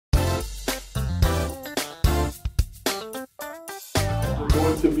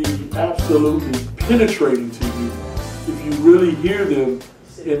to be absolutely penetrating to you if you really hear them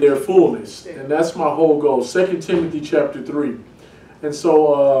in their fullness. And that's my whole goal. 2 Timothy chapter 3. And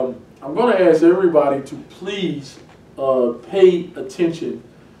so I'm going to ask everybody to please pay attention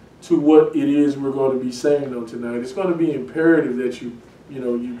to what it is we're going to be saying though tonight. It's going to be imperative that you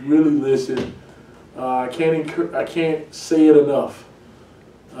really listen. I can't say it enough.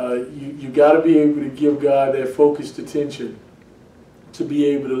 You got to be able to give God that focused attention to be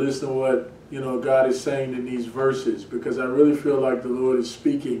able to listen to what God is saying in these verses, because I really feel like the Lord is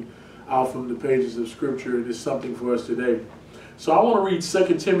speaking out from the pages of Scripture, and it's something for us today. So I want to read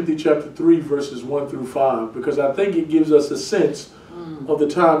 2 Timothy chapter 3 verses 1 through 5, because I think it gives us a sense of the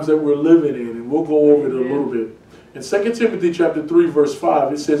times that we're living in, and we'll go over it a little bit. In 2 Timothy chapter 3 verse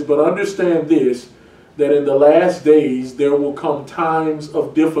 5 it says, "But understand this, that in the last days there will come times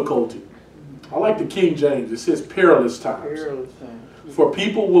of difficulty." I like the King James. It says perilous times. "For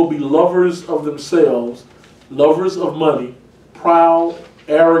people will be lovers of themselves, lovers of money, proud,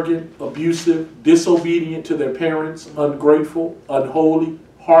 arrogant, abusive, disobedient to their parents, ungrateful, unholy,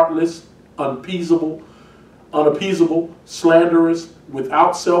 heartless, unappeasable, slanderous,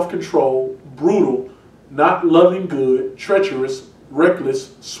 without self-control, brutal, not loving good, treacherous,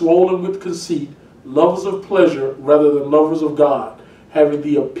 reckless, swollen with conceit, lovers of pleasure rather than lovers of God, having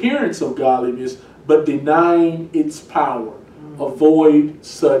the appearance of godliness, but denying its power. Avoid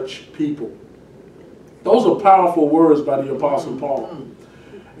such people." Those are powerful words by the Apostle Paul.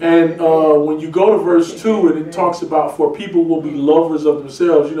 And when you go to verse 2 and it talks about "for people will be lovers of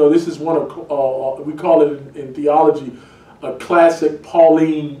themselves," this is one of, we call it in theology, a classic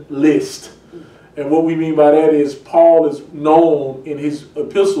Pauline list. And what we mean by that is Paul is known in his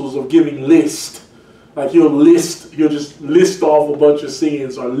epistles of giving list. Like he'll just list off a bunch of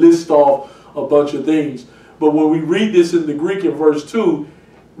sins or list off a bunch of things. But when we read this in the Greek in verse 2,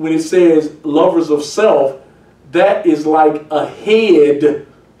 when it says lovers of self, that is like a head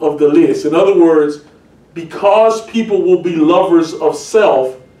of the list. In other words, because people will be lovers of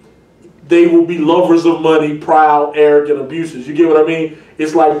self, they will be lovers of money, proud, arrogant, abusive. You get what I mean?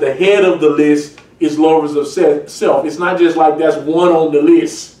 It's like the head of the list is lovers of self. It's not just like that's one on the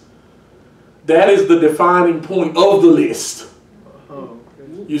list. That is the defining point of the list.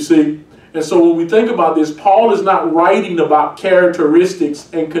 You see? And so when we think about this, Paul is not writing about characteristics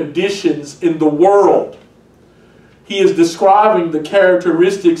and conditions in the world. He is describing the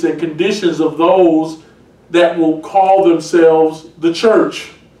characteristics and conditions of those that will call themselves the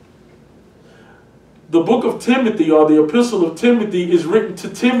church. The book of Timothy, or the epistle of Timothy, is written to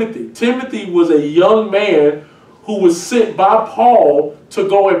Timothy. Timothy was a young man who was sent by Paul to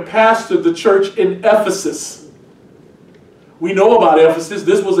go and pastor the church in Ephesus. We know about Ephesus.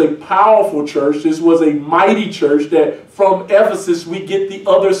 This was a powerful church. This was a mighty church that from Ephesus we get the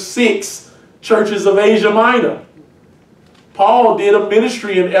other 6 churches of Asia Minor. Paul did a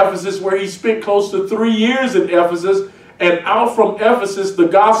ministry in Ephesus where he spent close to 3 years in Ephesus, and out from Ephesus the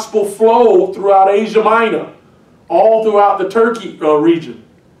gospel flowed throughout Asia Minor, all throughout the Turkey region,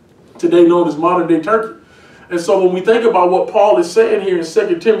 today known as modern-day Turkey. And so when we think about what Paul is saying here in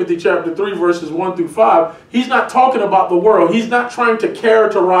 2 Timothy chapter 3 verses 1 through 5, he's not talking about the world. He's not trying to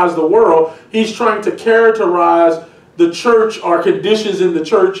characterize the world. He's trying to characterize the church or conditions in the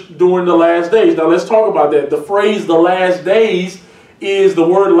church during the last days. Now let's talk about that. The phrase "the last days" is, the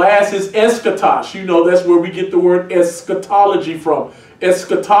word last is eschatos. That's where we get the word eschatology from.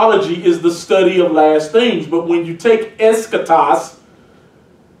 Eschatology is the study of last things. But when you take eschatos,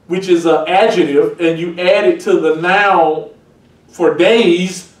 which is an adjective, and you add it to the noun for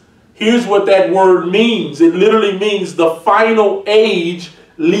days, here's what that word means. It literally means the final age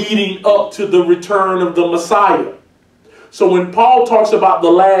leading up to the return of the Messiah. So when Paul talks about the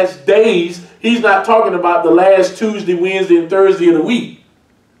last days, he's not talking about the last Tuesday, Wednesday, and Thursday of the week.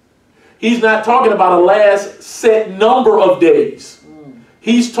 He's not talking about a last set number of days.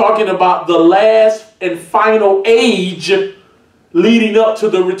 He's talking about the last and final age leading up to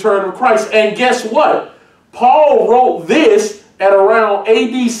the return of Christ. And guess what? Paul wrote this at around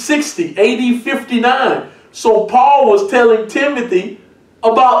AD 60, AD 59. So Paul was telling Timothy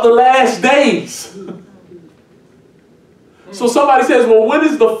about the last days. So somebody says, well, when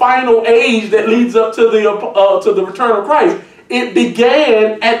is the final age that leads up to the return of Christ? It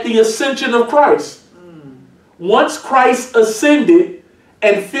began at the ascension of Christ. Once Christ ascended,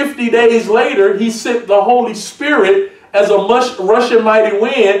 and 50 days later, he sent the Holy Spirit as a rushing mighty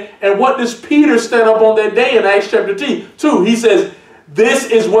wind. And what does Peter stand up on that day in Acts chapter 2? He says, this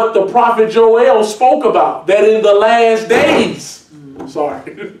is what the prophet Joel spoke about, that in the last days, sorry,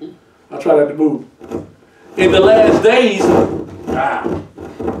 I'll try not to move. In the last days,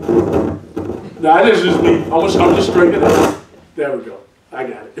 Now, this is just me. I'm just straightening it out. There we go. I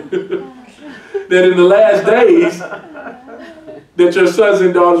got it. That in the last days, that your sons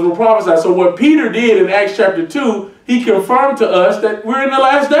and daughters will prophesy. So what Peter did in Acts chapter 2, he confirmed to us that we're in the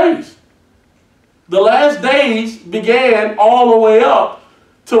last days. The last days began all the way up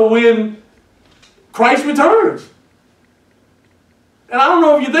to when Christ returns. And I don't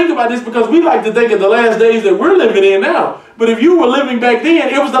know if you think about this, because we like to think of the last days that we're living in now. But if you were living back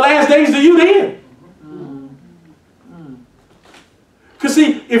then, it was the last days to you then. Because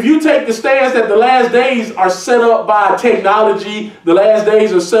see, if you take the stance that the last days are set up by technology, the last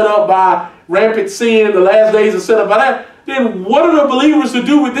days are set up by rampant sin, the last days are set up by that, then what are the believers to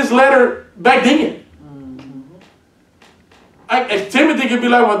do with this letter back then? Timothy could be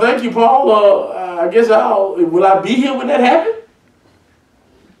like, well, thank you, Paul. I guess will I be here when that happened?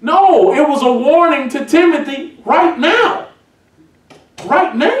 No, it was a warning to Timothy right now.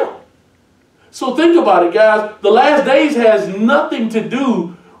 Right now. So think about it, guys. The last days has nothing to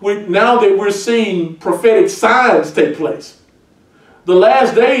do with now that we're seeing prophetic signs take place. The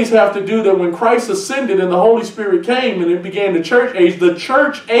last days have to do that when Christ ascended and the Holy Spirit came and it began the church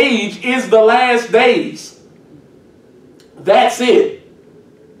age is the last days. That's it.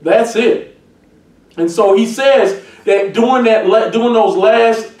 That's it. And so he says that during that last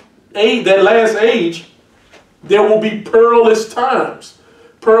age, there will be perilous times.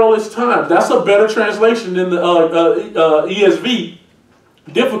 Perilous times. That's a better translation than the ESV.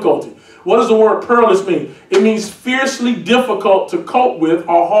 Difficulty. What does the word perilous mean? It means fiercely difficult to cope with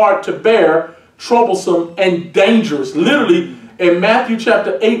or hard to bear, troublesome and dangerous. Literally, in Matthew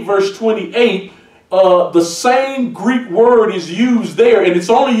chapter 8, verse 28, the same Greek word is used there, and it's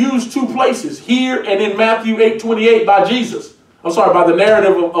only used two places, here and in Matthew 8:28 by Jesus. I'm sorry, by the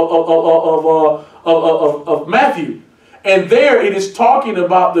narrative of Matthew. And there it is talking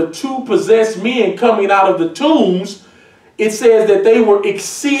about the two possessed men coming out of the tombs. It says that they were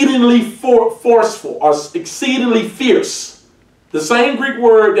exceedingly forceful or exceedingly fierce. The same Greek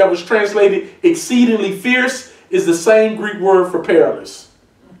word that was translated exceedingly fierce is the same Greek word for perilous.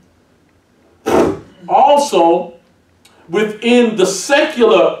 Also, within the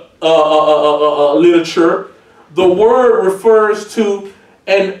secular literature, the word refers to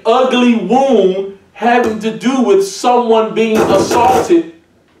an ugly wound having to do with someone being assaulted.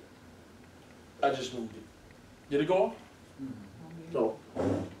 I just moved it. Did it go off? No.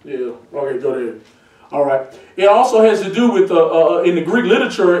 Yeah. Okay, go ahead. All right. It also has to do with, in the Greek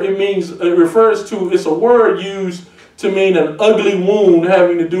literature, it's a word used to mean an ugly wound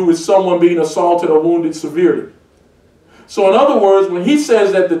having to do with someone being assaulted or wounded severely. So in other words, when he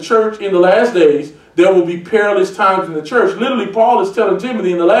says that the church in the last days, there will be perilous times in the church, literally Paul is telling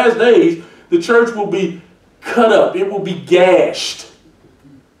Timothy in the last days, the church will be cut up. It will be gashed.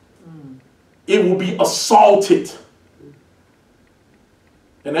 It will be assaulted.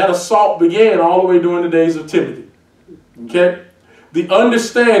 And that assault began all the way during the days of Timothy. Okay? The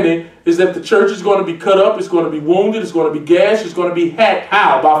understanding is that the church is going to be cut up, it's going to be wounded, it's going to be gashed, it's going to be hacked.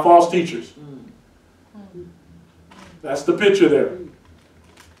 How? By false teachers. That's the picture there.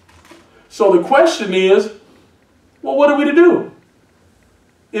 So the question is, well, what are we to do?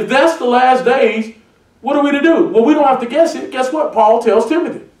 If that's the last days, what are we to do? Well, we don't have to guess it. Guess what? Paul tells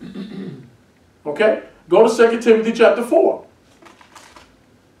Timothy. Okay? Go to 2 Timothy chapter 4.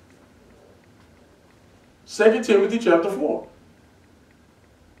 2 Timothy chapter 4.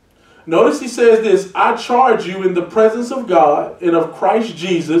 Notice he says this, I charge you in the presence of God and of Christ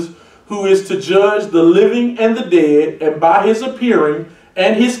Jesus, who is to judge the living and the dead, and by his appearing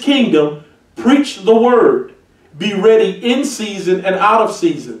and his kingdom, preach the word. Be ready in season and out of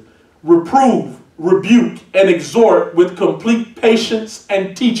season. Reprove, rebuke, and exhort with complete patience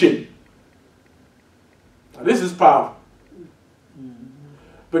and teaching. Now, this is powerful.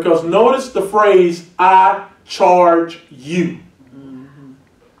 Because notice the phrase, I charge you.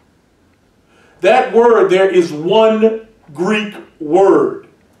 That word there is one Greek word.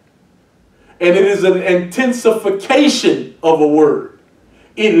 And it is an intensification of a word.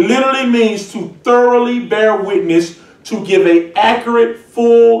 It literally means to thoroughly bear witness, to give an accurate,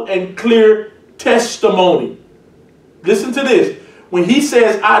 full, and clear testimony. Listen to this. When he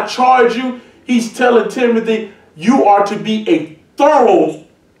says, I charge you, he's telling Timothy, you are to be a thorough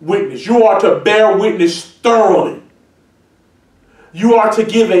witness. You are to bear witness thoroughly. You are to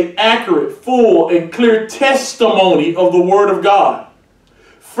give an accurate, full, and clear testimony of the Word of God.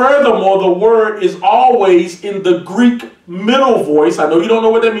 Furthermore, the word is always in the Greek middle voice. I know you don't know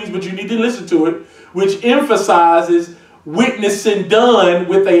what that means, but you need to listen to it, which emphasizes witnessing done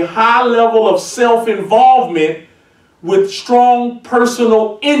with a high level of self-involvement with strong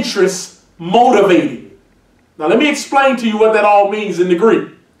personal interests motivating it. Now let me explain to you what that all means in the Greek.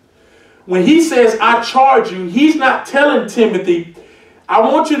 When he says, I charge you, he's not telling Timothy, I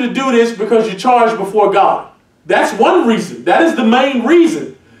want you to do this because you're charged before God. That's one reason. That is the main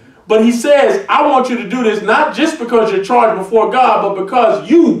reason. But he says, I want you to do this not just because you're charged before God, but because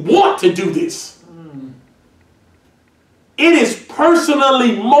you want to do this. It is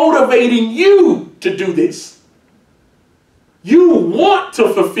personally motivating you to do this. You want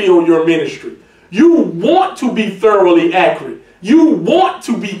to fulfill your ministry. You want to be thoroughly accurate. You want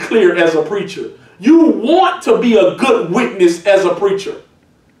to be clear as a preacher. You want to be a good witness as a preacher.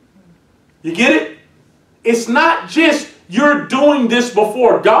 You get it? It's not just you're doing this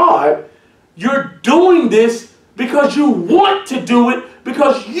before God. You're doing this because you want to do it,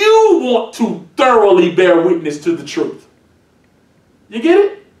 because you want to thoroughly bear witness to the truth. You get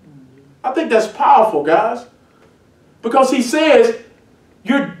it? I think that's powerful, guys. Because he says,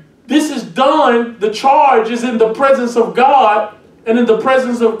 this is done, the charge is in the presence of God and in the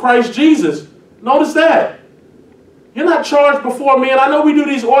presence of Christ Jesus. Notice that. You're not charged before men. I know we do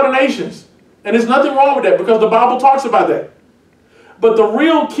these ordinations, and there's nothing wrong with that because the Bible talks about that. But the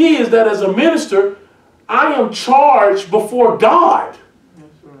real key is that as a minister, I am charged before God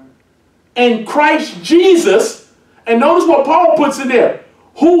and Christ Jesus. And notice what Paul puts in there.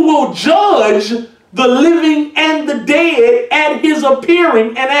 Who will judge the living and the dead at his appearing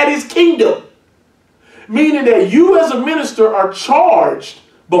and at his kingdom. Meaning that you as a minister are charged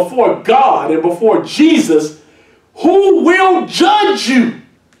before God and before Jesus, who will judge you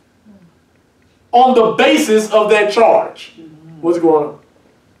on the basis of that charge. What's going on?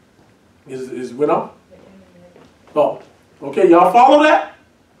 Is it went off? Oh, okay, y'all follow that?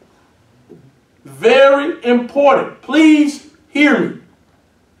 Very important. Please hear me.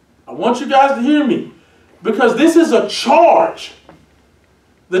 I want you guys to hear me, because this is a charge.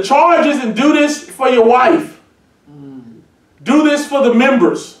 The charge isn't do this for your wife. Do this for the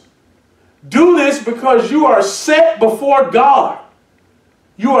members. Do this because you are set before God.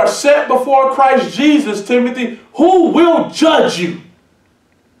 You are set before Christ Jesus, Timothy, who will judge you.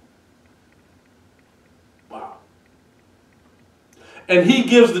 Wow. And he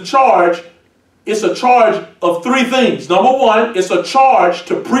gives the charge. It's a charge of three things. Number one, it's a charge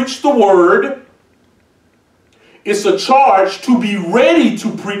to preach the word. It's a charge to be ready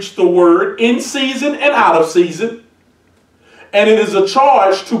to preach the word in season and out of season. And it is a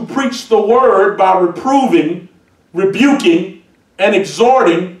charge to preach the word by reproving, rebuking, and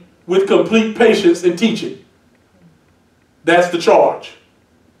exhorting with complete patience and teaching. That's the charge.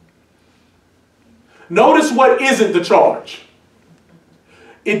 Notice what isn't the charge.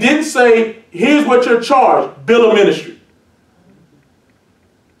 It didn't say, here's what you're charged. Build a ministry.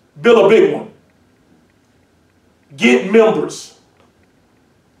 Build a big one. Get members.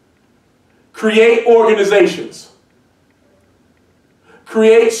 Create organizations.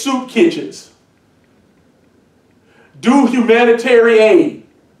 Create soup kitchens. Do humanitarian aid.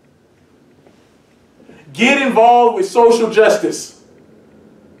 Get involved with social justice.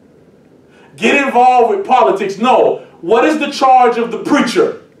 Get involved with politics. No. What is the charge of the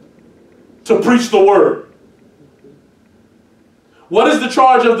preacher? To preach the word. What is the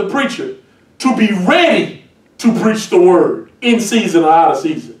charge of the preacher? To be ready to preach the word in season or out of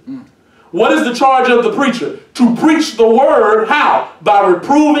season. What is the charge of the preacher? To preach the word, how? By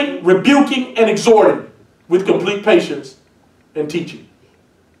reproving, rebuking, and exhorting with complete patience and teaching.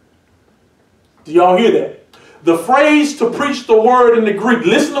 Do y'all hear that? The phrase to preach the word in the Greek,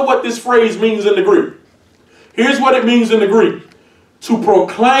 listen to what this phrase means in the Greek. Here's what it means in the Greek. To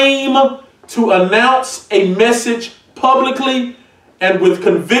proclaim, to announce a message publicly and with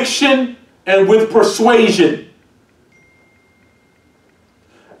conviction and with persuasion.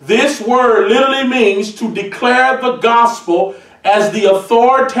 This word literally means to declare the gospel as the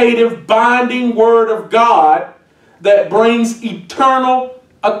authoritative binding word of God that brings eternal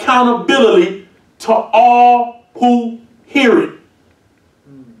accountability to all who hear it.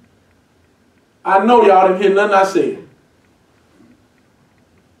 I know y'all didn't hear nothing I said.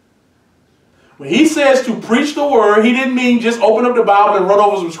 When he says to preach the word, he didn't mean just open up the Bible and run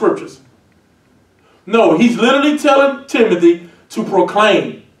over some scriptures. No, he's literally telling Timothy to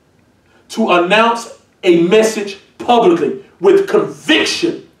proclaim, to announce a message publicly with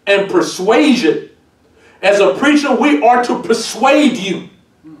conviction and persuasion. As a preacher, we are to persuade you.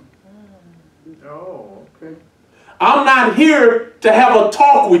 Oh, okay. I'm not here to have a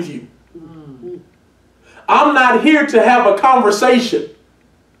talk with you. I'm not here to have a conversation.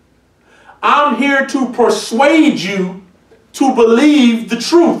 I'm here to persuade you to believe the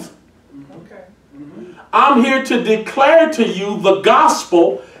truth. Okay. I'm here to declare to you the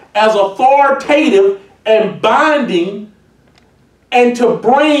gospel as authoritative and binding, and to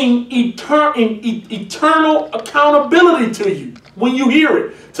bring eternal accountability to you when you hear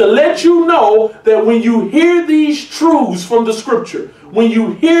it. To let you know that when you hear these truths from the scripture, when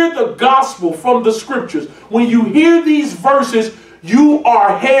you hear the gospel from the scriptures, when you hear these verses, you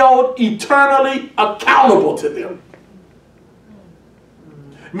are held eternally accountable to them.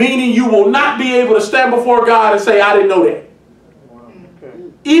 Meaning you will not be able to stand before God and say, I didn't know that.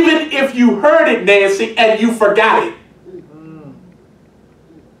 Even if you heard it, Nancy, and you forgot it.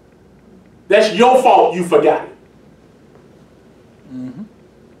 That's your fault you forgot it.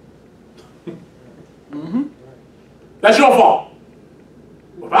 That's your fault.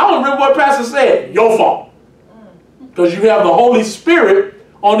 If I don't remember what Pastor said, your fault. Because you have the Holy Spirit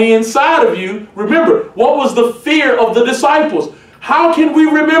on the inside of you. Remember, what was the fear of the disciples? How can we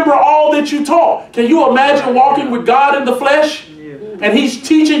remember all that you taught? Can you imagine walking with God in the flesh? And he's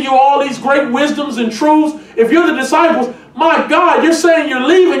teaching you all these great wisdoms and truths. If you're the disciples, my God, you're saying you're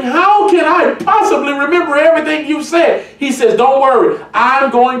leaving. How can I possibly remember everything you said? He says, don't worry. I'm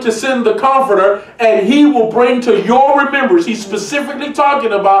going to send the Comforter, and he will bring to your remembrance. He's specifically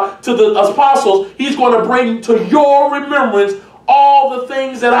talking about to the apostles. He's going to bring to your remembrance all the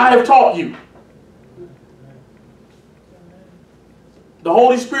things that I have taught you. The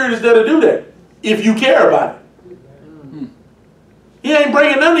Holy Spirit is there to do that if you care about it. He ain't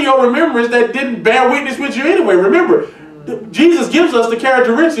bringing none of your remembrance that didn't bear witness with you anyway. Remember, Jesus gives us the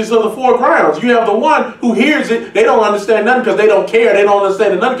characteristics of the 4 crowns. You have the one who hears it. They don't understand nothing because they don't care. They don't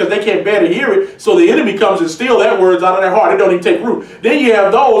understand nothing because they can't bear to hear it. So the enemy comes and steals that words out of their heart. They don't even take root. Then you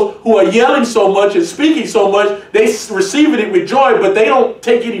have those who are yelling so much and speaking so much, they receiving it with joy, but they don't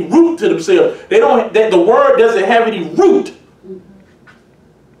take any root to themselves. They don't. The word doesn't have any root.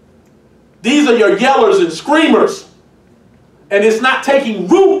 These are your yellers and screamers. And it's not taking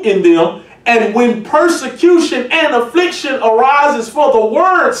root in them. And when persecution and affliction arises for the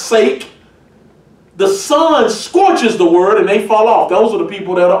word's sake, the sun scorches the word and they fall off. Those are the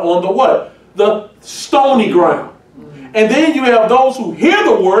people that are on the what? The stony ground. And then you have those who hear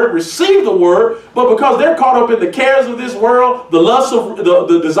the word, receive the word, but because they're caught up in the cares of this world, the lust of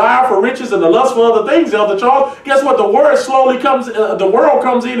the desire for riches and the lust for other things, Elder Charles, guess what? The word slowly comes, the world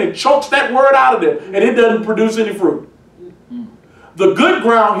comes in and chokes that word out of them, and it doesn't produce any fruit. The good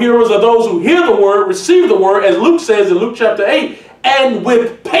ground hearers are those who hear the word, receive the word, as Luke says in Luke chapter 8, and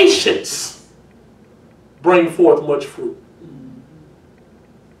with patience bring forth much fruit.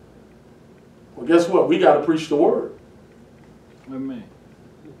 Well, guess what? We got to preach the word. Amen.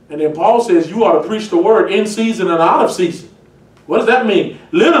 And then Paul says you ought to preach the word in season and out of season. What does that mean?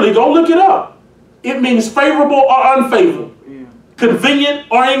 Literally, go look it up. It means favorable or unfavorable. Yeah.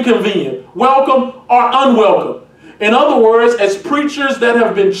 Convenient or inconvenient. Welcome or unwelcome. In other words, as preachers that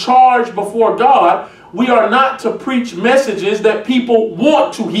have been charged before God, we are not to preach messages that people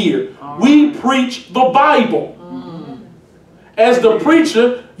want to hear. We preach the Bible. As the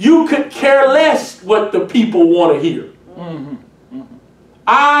preacher, you could care less what the people want to hear.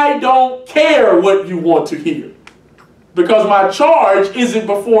 I don't care what you want to hear. Because my charge isn't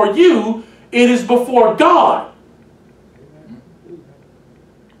before you, it is before God.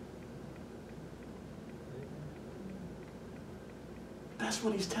 That's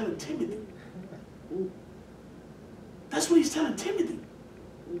what he's telling Timothy. That's what he's telling Timothy.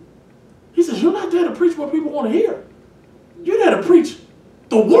 He says, you're not there to preach what people want to hear. You're there to preach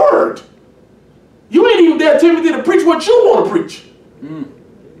the word. You ain't even there, Timothy, to preach what you want to preach.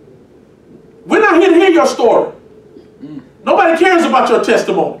 We're not here to hear your story. Nobody cares about your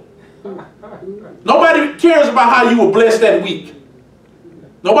testimony. Nobody cares about how you were blessed that week.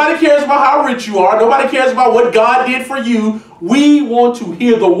 Nobody cares about how rich you are. Nobody cares about what God did for you. We want to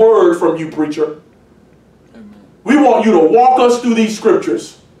hear the word from you, preacher. Amen. We want you to walk us through these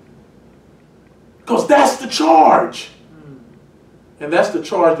scriptures. Because that's the charge. And that's the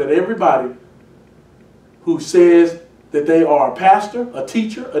charge that everybody who says that they are a pastor, a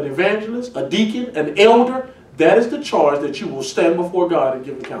teacher, an evangelist, a deacon, an elder, that is the charge that you will stand before God and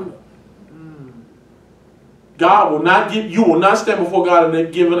give account of. God will not give, you will not stand before God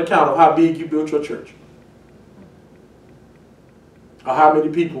and give an account of how big you built your church. Or how many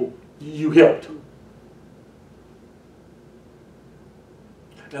people you helped.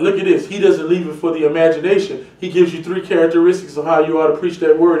 And look at this. He doesn't leave it for the imagination. He gives you 3 characteristics of how you ought to preach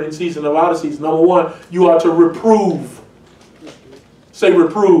that word in season and out of season. Number 1, you ought to reprove. Say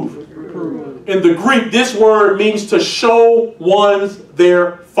reprove. Reprove. In the Greek, this word means to show one's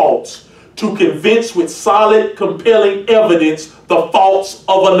their faults. To convince with solid, compelling evidence the faults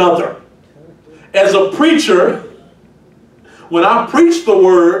of another. as a preacher, when I preach the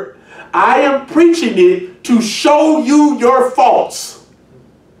word, I am preaching it to show you your faults,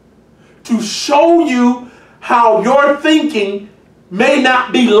 to show you how your thinking may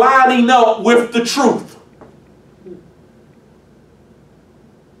not be lining up with the truth.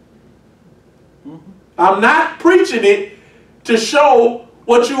 I'm not preaching it to show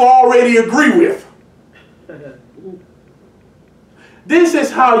what you already agree with. This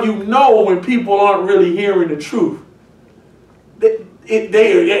is how you know when people aren't really hearing the truth. Everything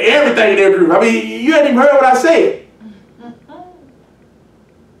they agree with. I mean, you hadn't even heard what I said.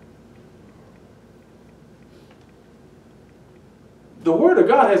 The Word of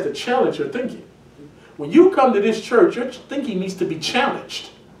God has to challenge your thinking. When you come to this church, your thinking needs to be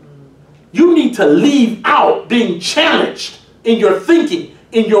challenged. You need to leave out being challenged in your thinking,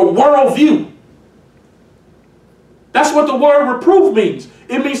 in your worldview. That's what the word reproof means.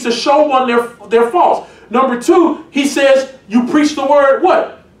 It means to show one their faults. Number two, he says you preach the word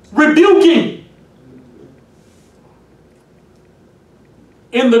what? Rebuking.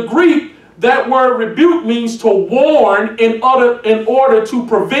 In the Greek, that word rebuke means to warn in order to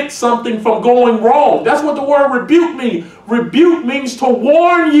prevent something from going wrong. That's what the word rebuke means. Rebuke means to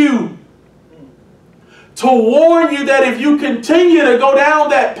warn you. To warn you that if you continue to go down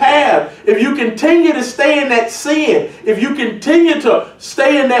that path, if you continue to stay in that sin, if you continue to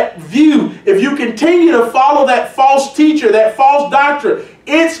stay in that view, if you continue to follow that false teacher, that false doctrine,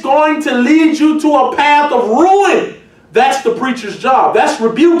 it's going to lead you to a path of ruin. That's the preacher's job. That's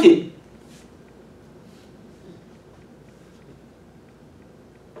rebuking.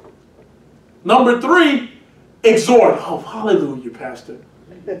 Number three, exhort. Oh, hallelujah, Pastor.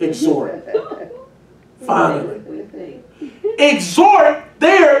 Exhort. Finally. Exhort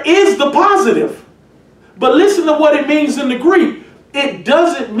there is the positive. But listen to what it means in the Greek. It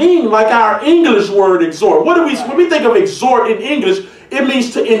doesn't mean like our English word exhort. When we think of exhort in English, it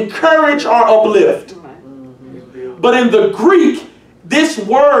means to encourage or uplift. But in the Greek, this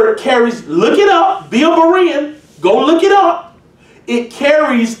word carries, look it up, be a Berean, go look it up. It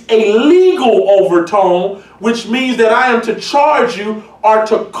carries a legal overtone, which means that I am to charge you or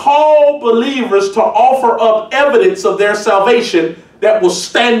to call believers to offer up evidence of their salvation that will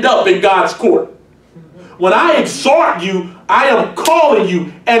stand up in God's court. When I exhort you, I am calling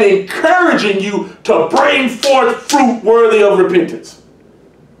you and encouraging you to bring forth fruit worthy of repentance.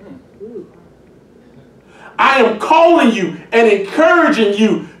 I am calling you and encouraging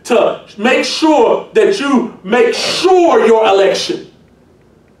you to make sure that you make sure your election.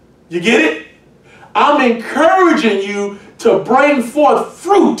 You get it? I'm encouraging you to bring forth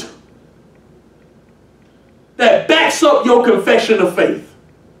fruit that backs up your confession of faith.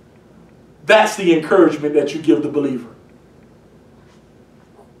 That's the encouragement that you give the believer.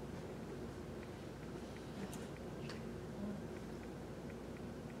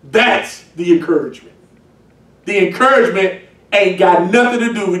 That's the encouragement. The encouragement ain't got nothing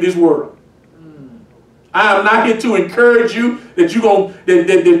to do with this world. I am not here to encourage you that you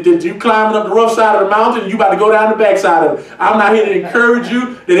climbing up the rough side of the mountain and you about to go down the back side of it. I'm not here to encourage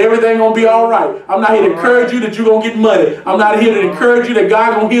you that everything gonna be all right. I'm not here to encourage you that you're gonna get money. I'm not here to encourage you that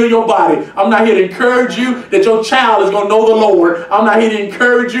God gonna heal your body. I'm not here to encourage you that your child is gonna know the Lord. I'm not here to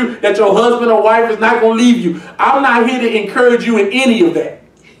encourage you that your husband or wife is not gonna leave you. I'm not here to encourage you in any of that.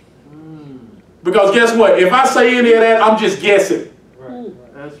 Because guess what? If I say any of that, I'm just guessing. Right.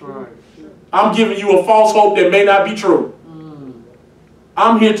 That's right. I'm giving you a false hope that may not be true.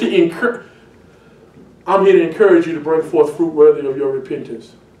 I'm here to encourage you to bring forth fruit worthy of your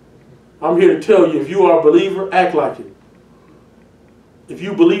repentance. I'm here to tell you, if you are a believer, act like it. If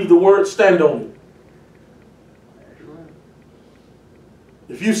you believe the word, stand on it.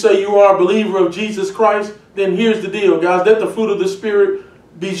 If you say you are a believer of Jesus Christ, then here's the deal, guys. Let the fruit of the Spirit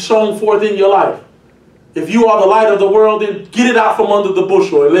be shown forth in your life. If you are the light of the world, then get it out from under the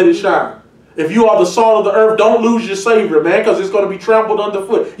bushel and let it shine. If you are the salt of the earth, don't lose your Savior, man, because it's going to be trampled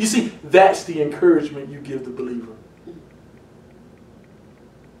underfoot. You see, that's the encouragement you give the believer.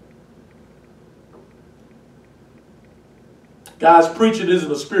 Guys, preaching isn't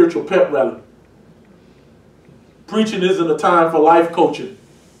a spiritual pep rally. Preaching isn't a time for life coaching.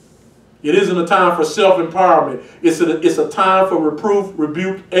 It isn't a time for self-empowerment. It's a time for reproof,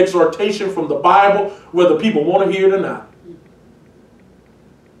 rebuke, exhortation from the Bible, whether people want to hear it or not.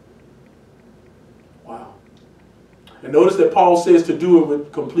 Wow. And notice that Paul says to do it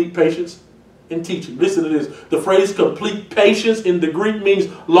with complete patience and teaching. Listen to this. The phrase complete patience in the Greek means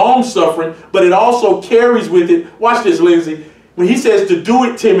long-suffering, but it also carries with it, watch this, Lindsay. When he says to do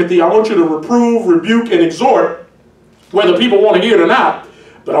it, Timothy, I want you to reprove, rebuke, and exhort, whether people want to hear it or not.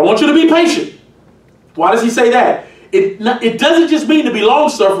 But I want you to be patient. Why does he say that? It doesn't just mean to be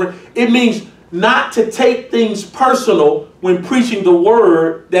long-suffering. It means not to take things personal when preaching the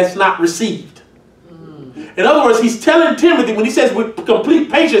word that's not received. In other words, he's telling Timothy, when he says with complete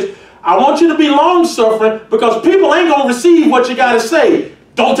patience, I want you to be long-suffering because people ain't going to receive what you got to say.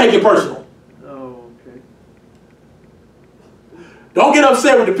 Don't take it personal. Oh, okay. Don't get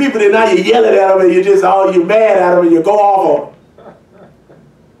upset with the people that now you're yelling at them and you're mad at them and you go off on them.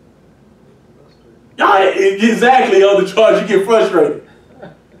 Exactly, on the charge, you get frustrated.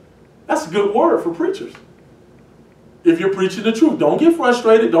 That's a good word for preachers. If you're preaching the truth, don't get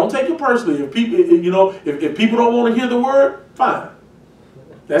frustrated. Don't take it personally. If people, if people don't want to hear the word, fine.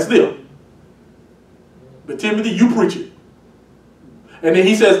 That's them. But Timothy, you preach it. And then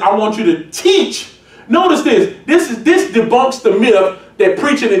he says, I want you to teach. Notice this. This debunks the myth that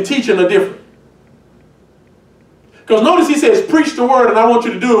preaching and teaching are different. Because notice he says, preach the word, and I want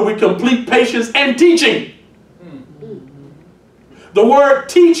you to do it with complete patience and teaching. The word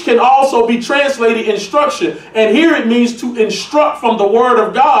teach can also be translated instruction. And here it means to instruct from the word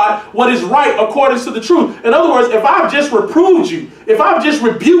of God what is right according to the truth. In other words, if I've just reproved you, if I've just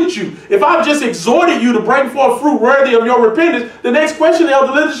rebuked you, if I've just exhorted you to bring forth fruit worthy of your repentance, the next question,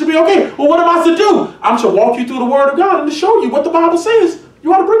 Elder Linda, should be, okay, well, what am I to do? I'm to walk you through the word of God and to show you what the Bible says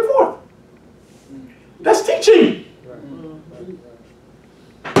you ought to bring forth. That's teaching.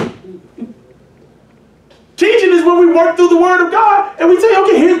 Teaching is when we work through the word of God and we say,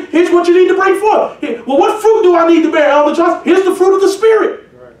 okay, here's what you need to bring forth. Well, what fruit do I need to bear, Elder Johnson? Here's the fruit of the Spirit.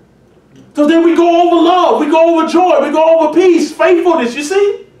 Right. So then we go over love, we go over joy, we go over peace, faithfulness, you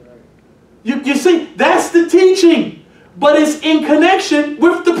see? Right. You see, that's the teaching, but it's in connection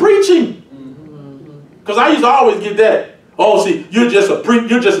with the preaching. Because I used to always get that. Oh, see, you're just a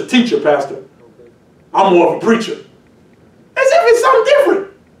teacher, Pastor. Okay. I'm more of a preacher. As if it's something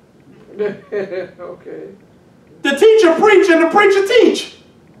different. Okay. The teacher preach and the preacher teach.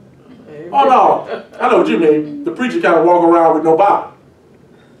 Amen. Oh no, I know what you mean. The preacher kind of walk around with no Bible.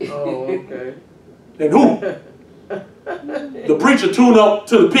 Oh, okay. And who? The preacher tune up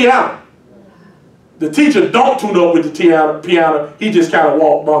to the piano. The teacher don't tune up with the piano. He just kind of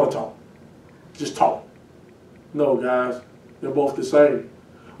walk monotone. Just talk. No, guys, they're both the same.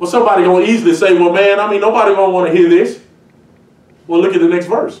 Well, somebody gonna easily say, well, man, nobody gonna want to hear this. Well, look at the next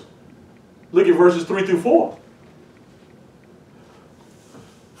verse. Look at verses 3 through 4.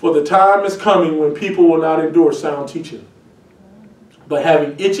 For the time is coming when people will not endure sound teaching, but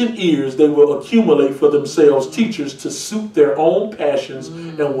having itching ears, they will accumulate for themselves teachers to suit their own passions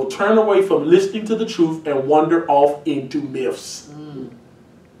and will turn away from listening to the truth and wander off into myths.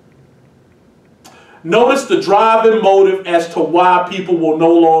 Notice the driving motive as to why people will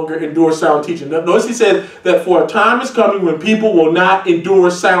no longer endure sound teaching. Notice he says that for a time is coming when people will not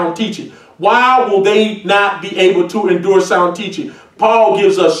endure sound teaching. Why will they not be able to endure sound teaching? Paul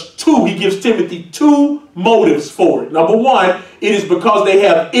gives us he gives Timothy two motives for it. Number one, it is because they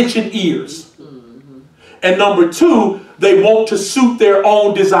have itching ears. And number two, they want to suit their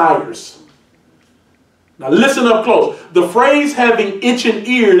own desires. Now listen up close. The phrase having itching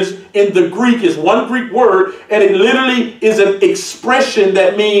ears in the Greek is one Greek word, and it literally is an expression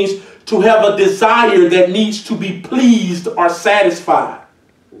that means to have a desire that needs to be pleased or satisfied.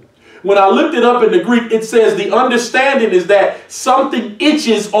 When I looked it up in the Greek, it says the understanding is that something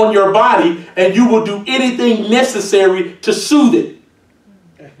itches on your body and you will do anything necessary to soothe it.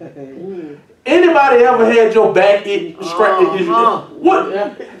 Anybody ever had your back itch? What?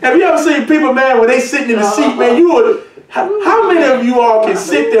 Have you ever seen people, man, when they sitting in the seat, man, how many of you all can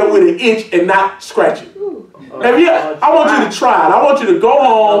sit there with an itch and not scratch it? I want you to try it. I want you to go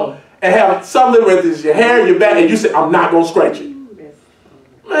home and have something, whether it's your hair, your back, and you say, I'm not going to scratch it.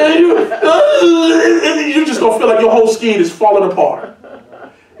 Man, you just gonna feel like your whole skin is falling apart.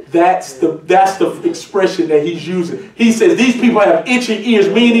 That's the expression that he's using. He says these people have itching ears,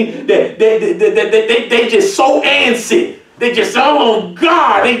 meaning that they just so antsy. They just, oh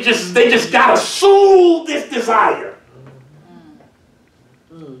God, they just gotta soothe this desire.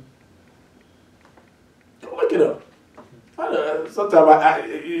 Look it up.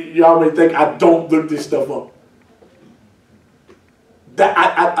 Sometimes y'all may think I don't look this stuff up.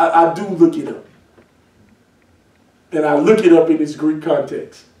 I do look it up. And I look it up in this Greek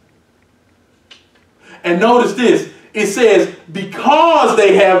context. And notice this. It says, because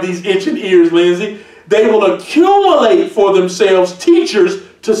they have these itching ears, Lindsay, they will accumulate for themselves teachers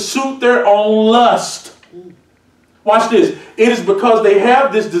to suit their own lust. Watch this. It is because they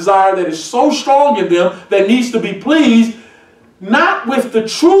have this desire that is so strong in them that needs to be pleased, not with the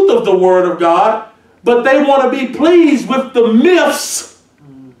truth of the Word of God, but they want to be pleased with the myths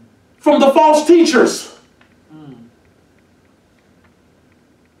from the false teachers.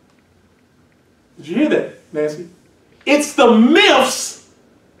 Did you hear that, Nancy? It's the myths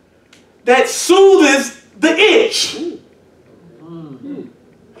that soothes the itch.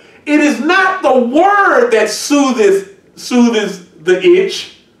 It is not the word that soothes the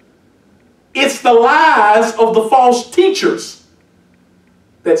itch. It's the lies of the false teachers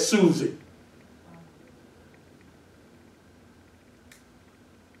that soothes it.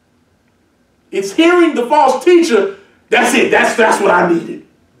 It's hearing the false teacher. That's it. That's what I needed.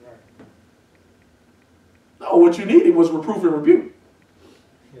 No, what you needed was reproof and rebuke.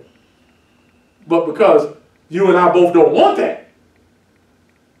 But because you and I both don't want that,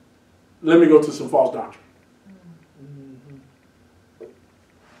 let me go to some false doctrine.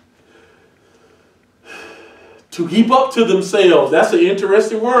 To heap up to themselves. That's an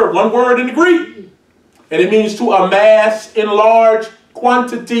interesting word. One word in the Greek. And it means to amass in large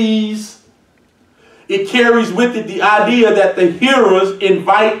quantities. It carries with it the idea that the hearers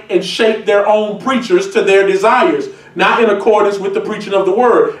invite and shape their own preachers to their desires, not in accordance with the preaching of the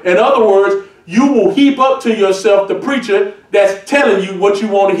word. In other words, you will heap up to yourself the preacher that's telling you what you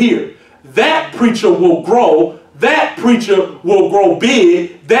want to hear. That preacher will grow. That preacher will grow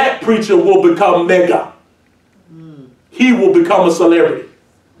big. That preacher will become mega. He will become a celebrity.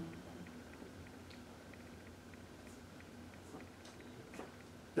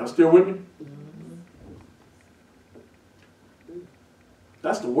 Y'all still with me?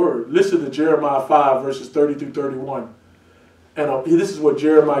 That's the word. Listen to Jeremiah 5, verses 30 through 31. And this is what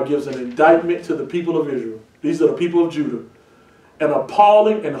Jeremiah gives an indictment to the people of Israel. These are the people of Judah. An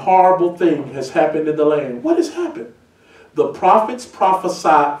appalling and horrible thing has happened in the land. What has happened? The prophets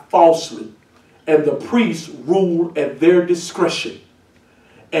prophesied falsely, and the priests ruled at their discretion.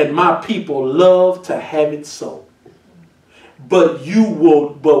 And my people love to have it so. But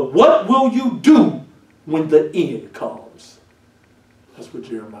what will you do when the end comes? That's what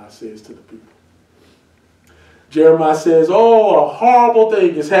Jeremiah says to the people. Jeremiah says, oh, a horrible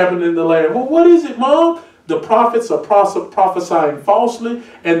thing is happening in the land. Well, what is it, Mom? The prophets are prophesying falsely,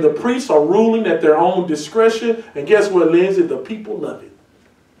 and the priests are ruling at their own discretion. And guess what, Lindsay? The people love it.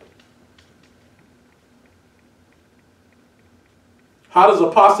 How does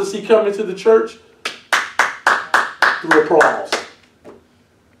apostasy come into the church? Through applause.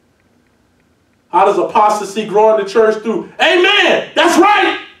 How does apostasy grow in the church? Through, amen, that's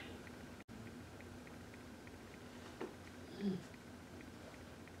right.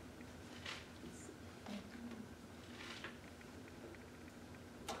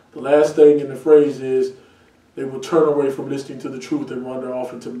 The last thing in the phrase is, they will turn away from listening to the truth and wander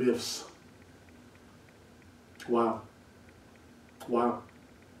off into myths. Wow. Wow.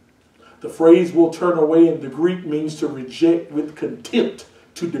 The phrase will turn away in the Greek means to reject with contempt,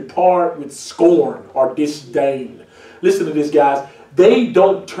 to depart with scorn or disdain. Listen to this, guys. They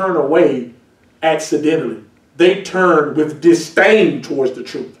don't turn away accidentally. They turn with disdain towards the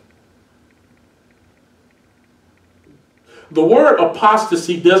truth. The word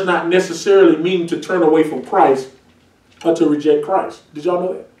apostasy does not necessarily mean to turn away from Christ or to reject Christ. Did y'all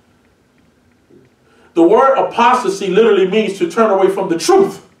know that? The word apostasy literally means to turn away from the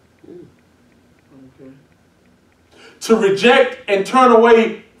truth. Okay. To reject and turn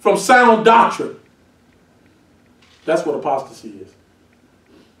away from sound doctrine. That's what apostasy is.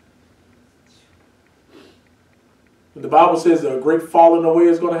 When the Bible says that a great falling away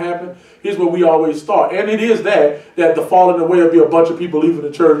is going to happen, here's what we always thought. And it is that the falling away will be a bunch of people leaving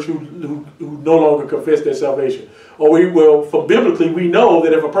the church who no longer confess their salvation. Or from biblically, we know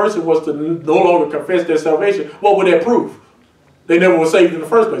that if a person was to no longer confess their salvation, what would that prove? They never were saved in the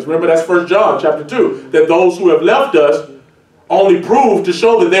first place. Remember, that's 1 John chapter 2, that those who have left us only prove to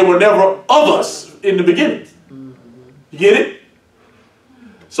show that they were never of us in the beginning. You get it?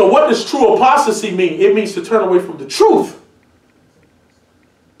 So what does true apostasy mean? It means to turn away from the truth.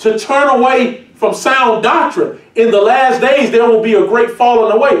 To turn away from sound doctrine. In the last days, there will be a great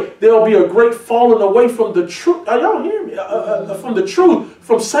falling away. There will be a great falling away from the truth. Are y'all hearing me? From the truth,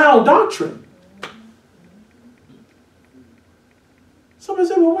 from sound doctrine. Somebody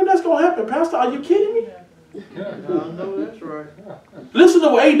said, well, when that's going to happen, Pastor? Are you kidding me? No, that's right. Listen to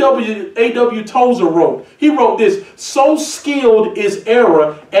what A.W. Tozer wrote. He wrote this: so skilled is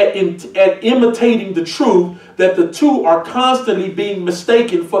error at imitating the truth that the two are constantly being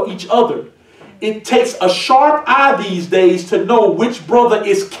mistaken for each other. It takes a sharp eye these days to know which brother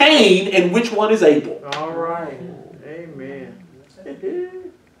is Cain and which one is Abel. All right. Amen.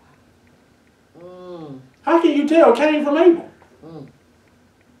 How can you tell Cain from Abel?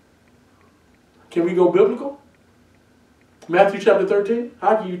 Can we go biblical? Matthew chapter 13,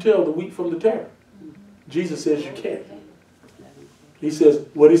 how can you tell the wheat from the tare? Jesus says you can't. He says,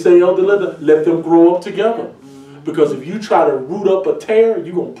 what did he say, Elder Linda? Let them grow up together. Because if you try to root up a tare,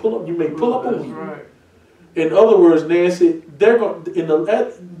 you're going to pull up, you may pull up a wheat. Right. In other words, Nancy, they're going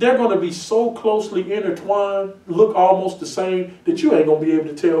to be so closely intertwined, look almost the same, that you ain't going to be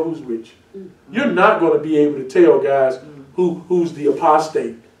able to tell who's which. You're not going to be able to tell, guys, who's the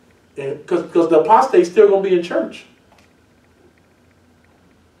apostate. Because the apostate's still going to be in church.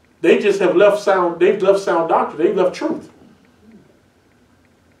 They just have left sound doctrine. They've left truth.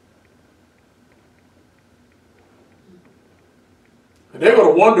 And they're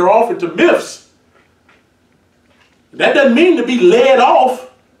going to wander off into myths. That doesn't mean to be led off.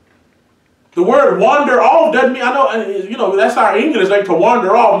 The word wander off doesn't mean, that's our English, like to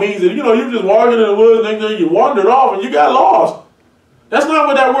wander off means that, you're just walking in the woods and then you wandered off and you got lost. That's not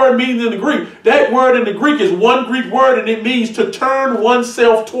what that word means in the Greek. That word in the Greek is one Greek word and it means to turn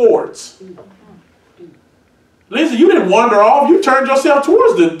oneself towards. Listen, you didn't wander off. You turned yourself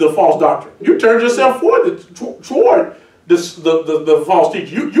towards the false doctrine. You turned yourself toward the false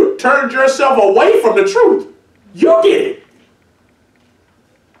teacher. You turned yourself away from the truth. You get it.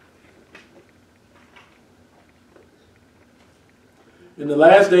 In the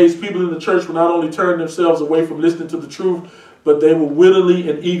last days, people in the church will not only turn themselves away from listening to the truth, but they will wittily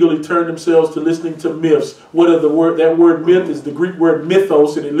and eagerly turn themselves to listening to myths. That word myth is the Greek word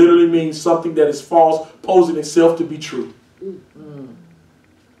mythos, and it literally means something that is false, posing itself to be true.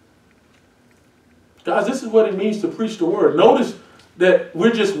 Guys, this is what it means to preach the word. Notice that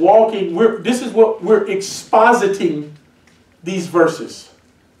we're just walking, this is what we're expositing these verses.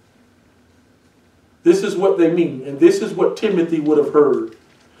 This is what they mean, and this is what Timothy would have heard.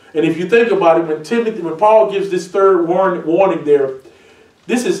 And if you think about it, when Paul gives this third warning there,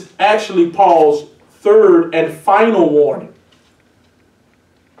 this is actually Paul's third and final warning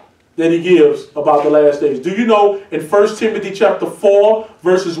that he gives about the last days. Do you know in 1 Timothy chapter 4,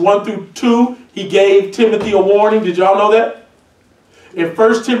 verses 1 through 2, he gave Timothy a warning? Did y'all know that? In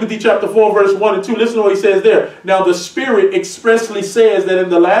 1 Timothy chapter 4, verse 1 and 2, listen to what he says there. Now the Spirit expressly says that in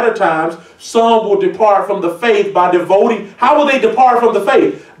the latter times, some will depart from the faith by devoting. How will they depart from the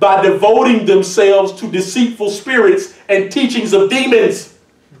faith? By devoting themselves to deceitful spirits and teachings of demons.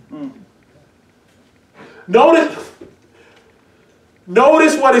 Notice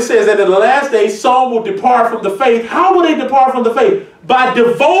what it says, that in the last days, some will depart from the faith. How will they depart from the faith? By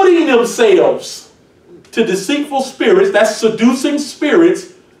devoting themselves to deceitful spirits, that's seducing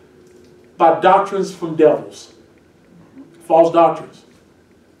spirits, by doctrines from devils. False doctrines.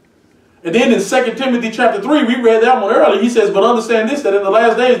 And then in 2 Timothy chapter 3, we read that one earlier, he says, but understand this, that in the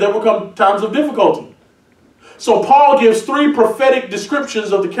last days there will come times of difficulty. So Paul gives 3 prophetic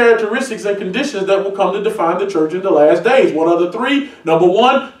descriptions of the characteristics and conditions that will come to define the church in the last days. What are the 3? Number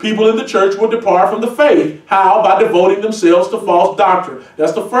 1, people in the church will depart from the faith. How? By devoting themselves to false doctrine.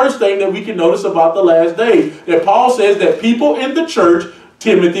 That's the first thing that we can notice about the last days. That Paul says that people in the church,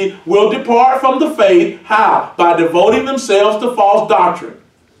 Timothy, will depart from the faith. How? By devoting themselves to false doctrine.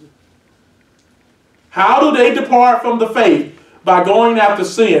 How do they depart from the faith? By going after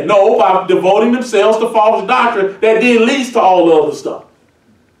sin. No, by devoting themselves to false doctrine that then leads to all the other stuff.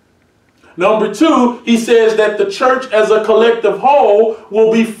 Number 2, he says that the church as a collective whole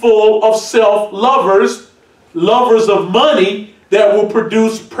will be full of self-lovers, lovers of money, that will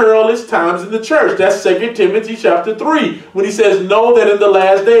produce perilous times in the church. That's 2 Timothy chapter 3, when he says, know that in the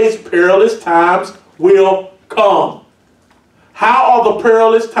last days perilous times will come. How are the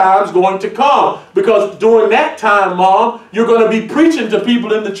perilous times going to come? Because during that time, Mom, you're going to be preaching to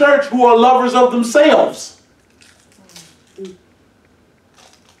people in the church who are lovers of themselves.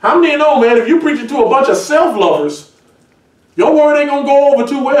 How many of you know, man, if you're preaching to a bunch of self-lovers, your word ain't going to go over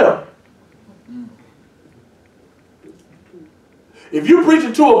too well. If you're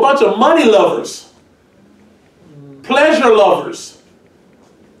preaching to a bunch of money lovers, pleasure lovers,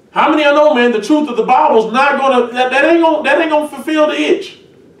 how many of you know, man, the truth of the Bible is not going to, that ain't going to fulfill the itch.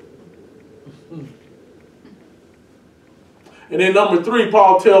 And then number 3,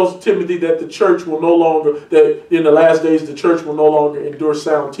 Paul tells Timothy that the church will no longer, that in the last days the church will no longer endure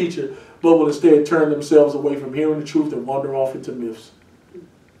sound teaching, but will instead turn themselves away from hearing the truth and wander off into myths.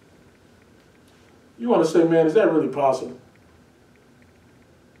 You want to say, man, is that really possible?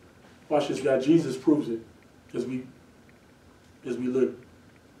 Watch this, guy. Jesus proves it as we look.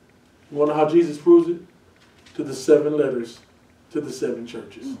 You want to know how Jesus proves it? To the 7 letters to the 7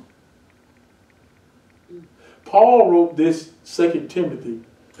 churches. Paul wrote this 2 Timothy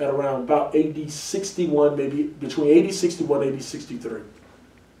at around about AD 61, maybe between AD 61 and AD 63.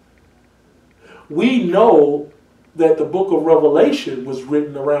 We know that the book of Revelation was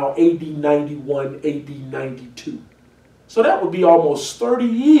written around AD 91, AD 92. So that would be almost 30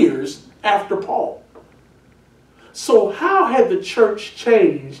 years after Paul. So how had the church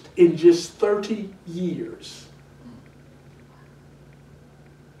changed in just 30 years?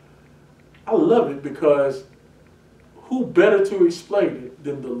 I love it because who better to explain it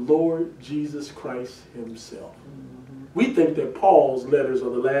than the Lord Jesus Christ himself? We think that Paul's letters are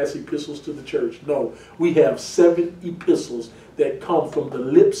the last epistles to the church. No, we have 7 epistles that come from the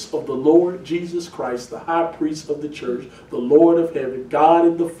lips of the Lord Jesus Christ, the high priest of the church, the Lord of heaven, God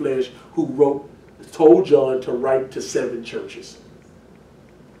in the flesh, who told John to write to 7 churches.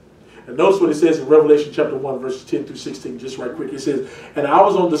 And notice what it says in Revelation chapter 1, verses 10 through 16, just right quick. It says, and I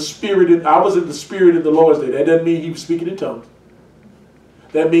was in the spirit in the Lord's day. That doesn't mean he was speaking in tongues.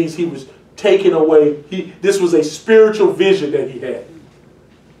 That means he was taken away. This was a spiritual vision that he had.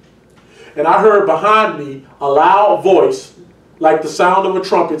 And I heard behind me a loud voice, like the sound of a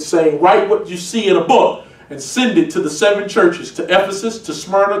trumpet, saying, write what you see in a book and send it to the 7 churches, to Ephesus, to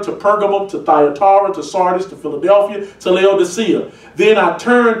Smyrna, to Pergamum, to Thyatira, to Sardis, to Philadelphia, to Laodicea. Then I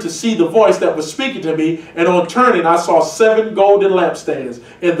turned to see the voice that was speaking to me, and on turning I saw 7 golden lampstands.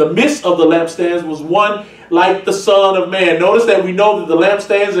 In the midst of the lampstands was one like the Son of Man. Notice that we know that the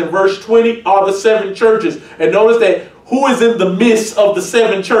lampstands in verse 20 are the 7 churches. And notice that who is in the midst of the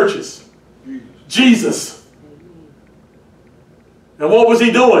 7 churches? Jesus. And what was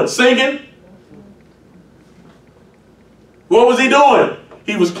he doing? Singing? What was he doing?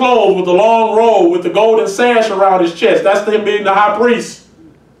 He was clothed with a long robe with the golden sash around his chest. That's him being the high priest.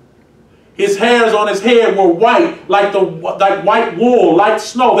 His hairs on his head were white, like white wool, like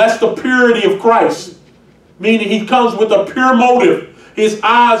snow. That's the purity of Christ. Meaning he comes with a pure motive. His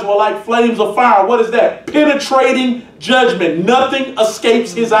eyes were like flames of fire. What is that? Penetrating judgment. Nothing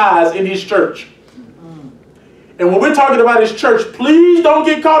escapes his eyes in his church. And when we're talking about his church, please don't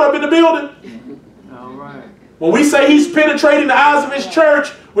get caught up in the building. All right. When we say he's penetrating the eyes of his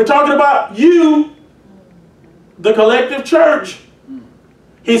church, we're talking about you, the collective church.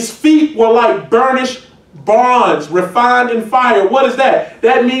 His feet were like burnished bronze, refined in fire. What is that?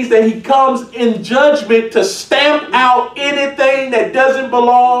 That means that he comes in judgment to stamp out anything that doesn't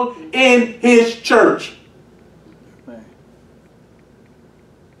belong in his church.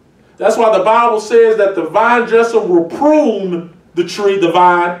 That's why the Bible says that the vine dresser will prune the tree, the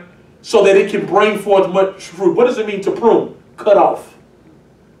vine, so that it can bring forth much fruit. What does it mean to prune? Cut off.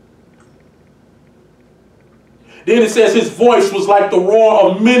 Then it says his voice was like the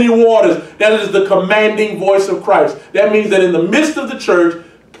roar of many waters. That is the commanding voice of Christ. That means that in the midst of the church,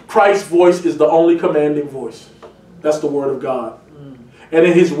 Christ's voice is the only commanding voice. That's the word of God. And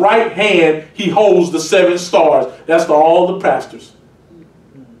in his right hand, he holds the 7 stars. That's to all the pastors.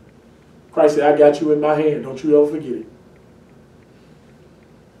 Christ said, I got you in my hand. Don't you ever forget it.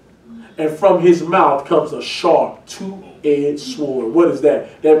 And from his mouth comes a sharp, 2-edged sword. What is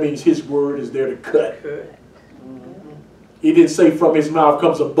that? That means his word is there to cut. He didn't say from his mouth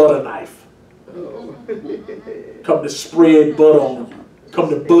comes a butter knife. Come to spread butter on you. Come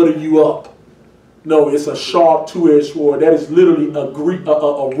to butter you up. No, it's a sharp, 2-edged sword. That is literally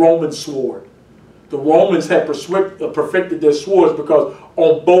a Roman sword. The Romans had perfected their swords because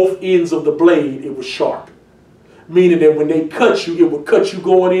on both ends of the blade it was sharp. Meaning that when they cut you, it would cut you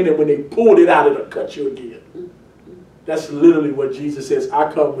going in, and when they pulled it out, it'll cut you again. That's literally what Jesus says.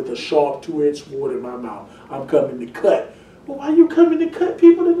 I come with a sharp, 2-edged sword in my mouth. I'm coming to cut. Well, why are you coming to cut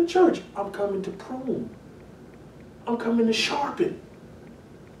people in the church? I'm coming to prune. I'm coming to sharpen.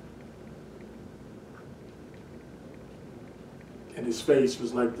 And his face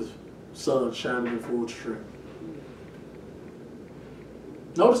was like the sun shining in full strength.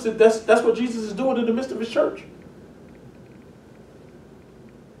 Notice that that's what Jesus is doing in the midst of his church.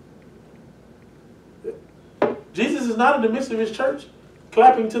 Jesus is not in the midst of his church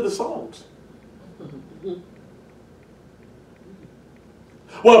clapping to the songs.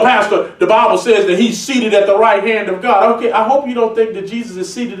 Well, Pastor, the Bible says that he's seated at the right hand of God. Okay, I hope you don't think that Jesus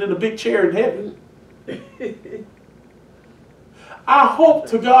is seated in a big chair in heaven. I hope,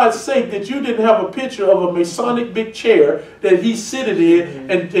 to God's sake, that you didn't have a picture of a Masonic big chair that he's sitting in,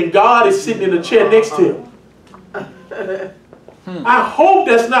 and God is sitting in a chair next to him. I hope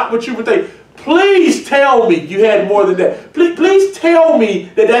that's not what you would think. Please tell me you had more than that. Please tell me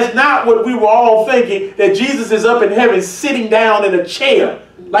that that's not what we were all thinking, that Jesus is up in heaven sitting down in a chair,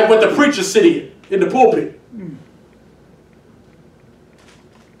 like what the preacher's sitting in the pulpit.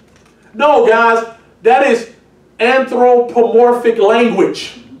 No, guys, that is anthropomorphic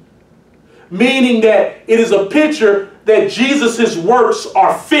language, meaning that it is a picture that Jesus' works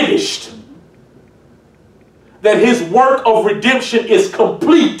are finished. that his work of redemption is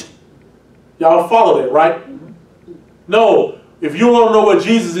complete. Y'all follow that, right? No. If you don't know what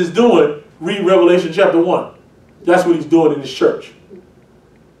Jesus is doing, read Revelation chapter 1. That's what he's doing in his church.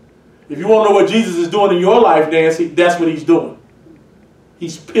 If you want to know what Jesus is doing in your life, Nancy, that's what he's doing.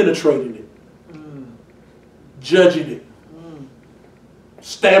 He's penetrating it. Judging it.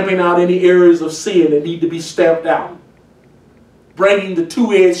 Stamping out any areas of sin that need to be stamped out. Bringing the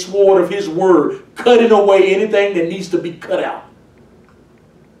two-edged sword of his word. Cutting away anything that needs to be cut out.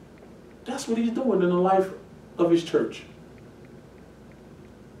 That's what he's doing in the life of his church.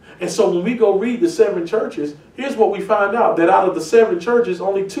 And so when we go read the 7 churches, here's what we find out. That out of the 7 churches,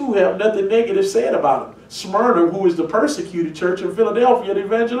 only 2 have nothing negative said about them. Smyrna, who is the persecuted church, and Philadelphia, the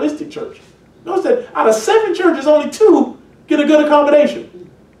evangelistic church. Notice that out of 7 churches, only 2 get a good accommodation.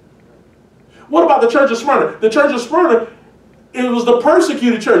 What about the church of Smyrna? The church of Smyrna, it was the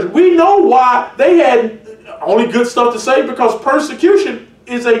persecuted church. We know why they had only good stuff to say, because persecution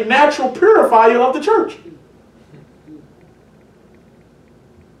is a natural purifier of the church.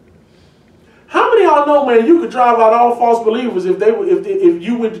 How many of y'all know, man, you could drive out all false believers if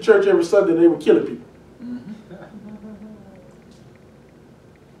you went to church every Sunday, they were killing people.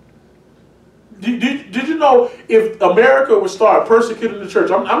 Did you know if America would start persecuting the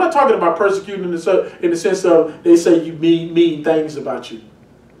church? I'm not talking about persecuting in the sense of they say you mean things about you.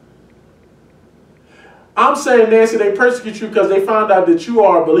 I'm saying, Nancy, they persecute you because they found out that you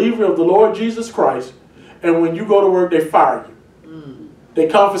are a believer of the Lord Jesus Christ, and when you go to work, they fire you. They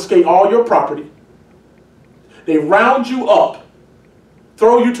confiscate all your property. They round you up,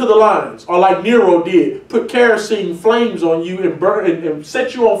 throw you to the lions, or like Nero did, put kerosene flames on you and burn and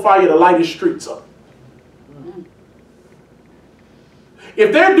set you on fire to light his streets up.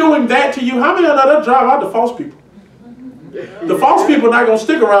 If they're doing that to you, how many of them they'll drive out the false people? The false people are not going to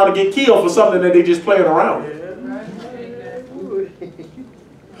stick around and get killed for something that they just playing around with.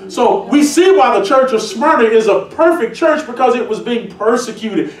 So we see why the church of Smyrna is a perfect church, because it was being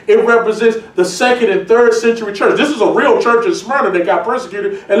persecuted. It represents the 2nd and 3rd century church. This is a real church in Smyrna that got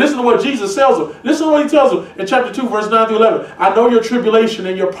persecuted. And listen to what Jesus tells them. Listen to what he tells them in chapter 2, verse 9 through 11. I know your tribulation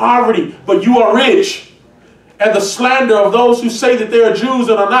and your poverty, but you are rich. And the slander of those who say that they are Jews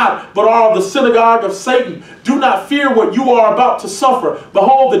and are not, but are of the synagogue of Satan. Do not fear what you are about to suffer.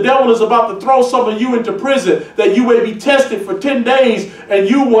 Behold, the devil is about to throw some of you into prison, that you may be tested for 10 days, and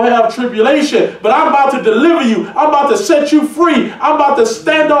you will have tribulation. But I'm about to deliver you. I'm about to set you free. I'm about to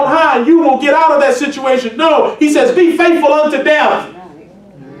stand on high, and you will get out of that situation. No, he says, be faithful unto death.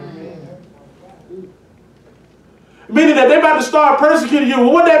 Meaning that they're about to start persecuting you.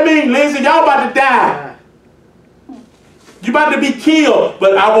 Well, what that mean, Lindsay? Y'all about to die. You're about to be killed,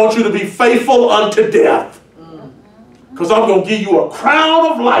 but I want you to be faithful unto death. Because I'm going to give you a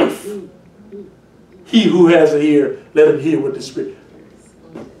crown of life. He who has an ear, let him hear what the Spirit.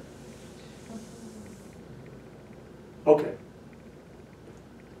 Okay.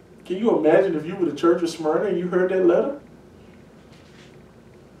 Can you imagine if you were the church of Smyrna and you heard that letter?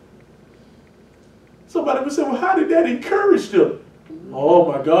 Somebody would say, well, how did that encourage them?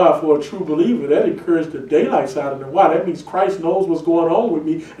 Oh my God, for a true believer, that encouraged the daylights out of them. Why? That means Christ knows what's going on with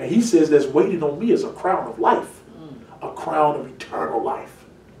me, and he says that's waiting on me is a crown of life, a crown of eternal life.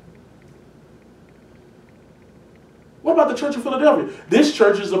 What about the church of Philadelphia? This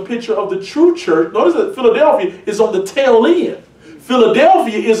church is a picture of the true church. Notice that Philadelphia is on the tail end.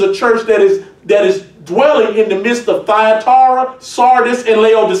 Philadelphia is a church that is dwelling in the midst of Thyatira, Sardis, and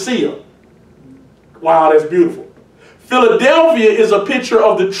Laodicea. Wow, that's beautiful. Philadelphia is a picture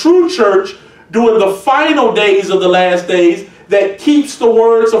of the true church during the final days of the last days that keeps the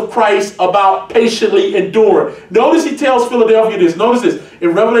words of Christ about patiently enduring. Notice he tells Philadelphia this. Notice this. In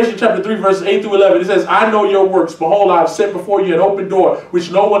Revelation chapter 3, verses 8 through 11, it says, I know your works. Behold, I have set before you an open door,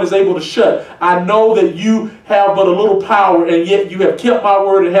 which no one is able to shut. I know that you have but a little power, and yet you have kept my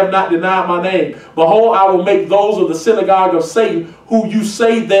word and have not denied my name. Behold, I will make those of the synagogue of Satan, who you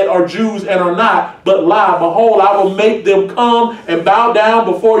say that are Jews and are not, but lie. Behold, I will make them come and bow down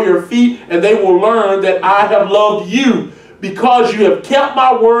before your feet, and they will learn that I have loved you. Because you have kept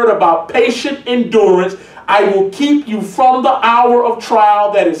my word about patient endurance, I will keep you from the hour of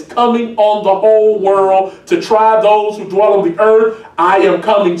trial that is coming on the whole world to try those who dwell on the earth. I am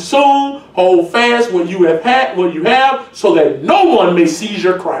coming soon. Hold fast what you have, so that no one may seize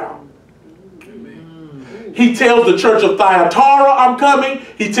your crown. He tells the church of Thyatira, I'm coming.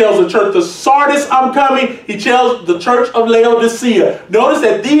 He tells the church of Sardis, I'm coming. He tells the church of Laodicea. Notice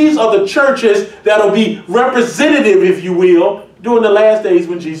that these are the churches that will be representative, if you will, during the last days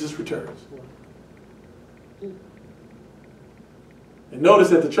when Jesus returns. And notice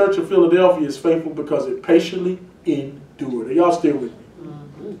that the church of Philadelphia is faithful because it patiently endured. Are y'all still with me?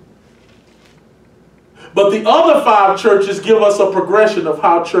 But the other 5 churches give us a progression of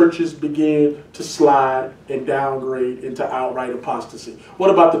how churches begin to slide and downgrade into outright apostasy. What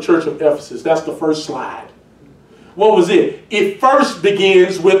about the church of Ephesus? That's the first slide. What was it? It first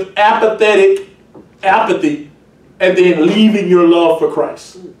begins with apathy, and then leaving your love for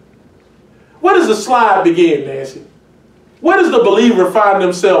Christ. Where does the slide begin, Nancy? Where does the believer find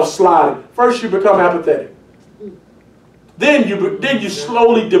themselves sliding? First you become apathetic. Then you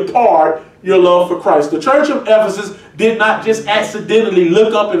slowly depart your love for Christ. The church of Ephesus did not just accidentally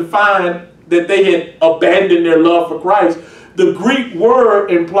look up and find that they had abandoned their love for Christ. The Greek word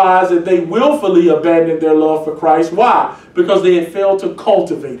implies that they willfully abandoned their love for Christ. Why? Because they had failed to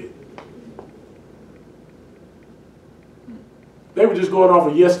cultivate it. They were just going off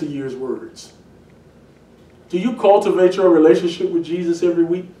of yesteryear's words. Do you cultivate your relationship with Jesus every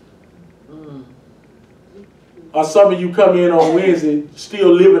week? Or some of you come in on Wednesday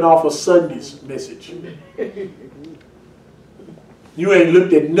still living off of Sunday's message? You ain't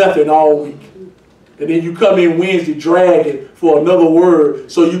looked at nothing all week. And then you come in Wednesday dragging for another word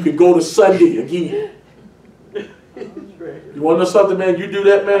so you can go to Sunday again. You want to know something, man? You do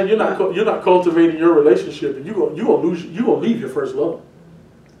that, man, you're not cultivating your relationship, and you're gonna leave your first love.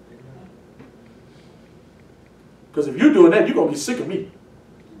 Because if you're doing that, you're gonna get sick of me.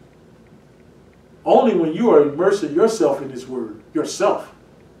 Only when you are immersing yourself in this word, yourself.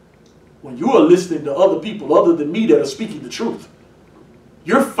 When you are listening to other people other than me that are speaking the truth.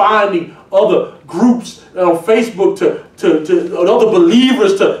 You're finding other groups on Facebook other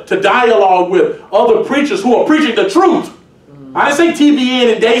believers to dialogue with, other preachers who are preaching the truth. I didn't say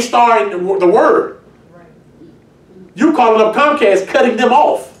TBN and Daystar and the Word. You calling up Comcast, cutting them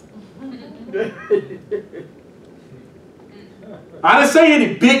off. I didn't say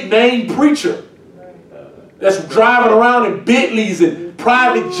any big name preacher that's driving around in Bentleys and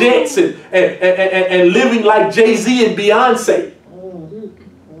private jets and living like Jay-Z and Beyonce.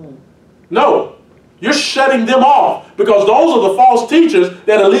 No, you're shutting them off because those are the false teachers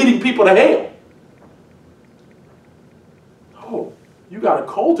that are leading people to hell. Oh, you got to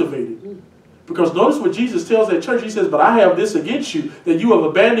cultivate it. Because notice what Jesus tells that church. He says, but I have this against you, that you have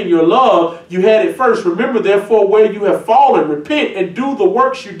abandoned your love. You had it first. Remember, therefore, where you have fallen, repent and do the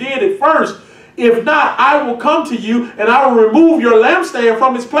works you did at first. If not, I will come to you and I will remove your lampstand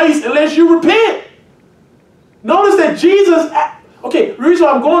from its place unless you repent. Notice that Jesus, okay, the reason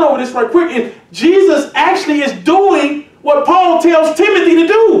why I'm going over this right quick is Jesus actually is doing what Paul tells Timothy to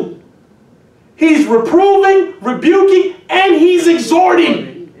do. He's reproving, rebuking, and he's exhorting.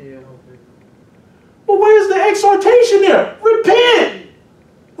 Well, where's the exhortation there? Repent.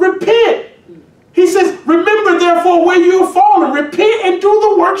 Repent. He says, remember therefore where you have fallen. Repent and do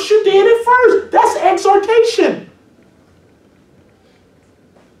the works you did at first. That's exhortation.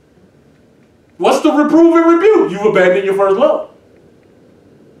 What's the reprove and rebuke? You've abandoned your first love.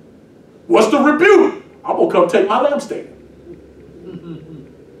 What's the rebuke? I'm going to come take my lampstand.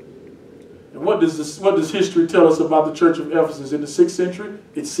 And what does history tell us about the church of Ephesus? In the 6th century,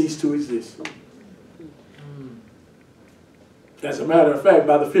 it ceased to exist. As a matter of fact,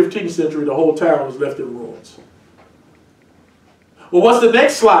 by the 15th century, the whole town was left in ruins. Well, what's the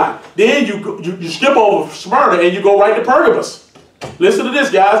next slide? Then you skip over Smyrna and you go right to Pergamos. Listen to this,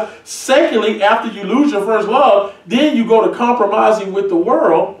 guys. Secondly, after you lose your first love, then you go to compromising with the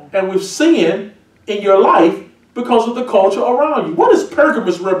world and with sin in your life because of the culture around you. What does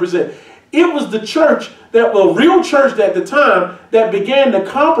Pergamos represent? It was the church, a real church at the time, that began to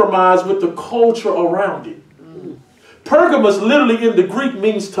compromise with the culture around it. Pergamos literally in the Greek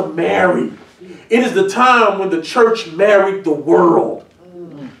means to marry. It is the time when the church married the world.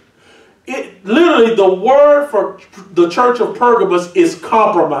 Literally the word for the church of Pergamos is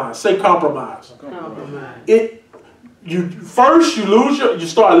compromise. Say compromise. Compromise. First you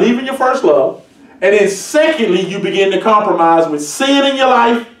start leaving your first love, and then secondly you begin to compromise with sin in your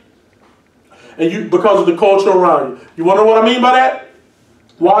life, and because of the culture around you. You want to know what I mean by that?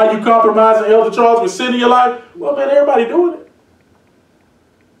 Why are you compromising, Elder Charles, with sin in your life? Well, man, everybody doing it.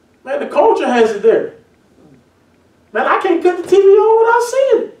 Man, the culture has it there. Man, I can't cut the TV on without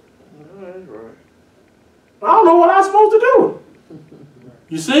seeing it. That's right. I don't know what I'm supposed to do.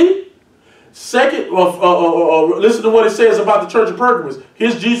 You see? Second, listen to what it says about the church of Pergamos.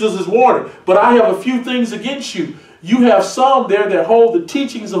 Here's Jesus' warning. But I have a few things against you. You have some there that hold the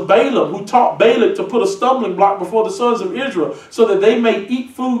teachings of Balaam, who taught Balak to put a stumbling block before the sons of Israel, so that they may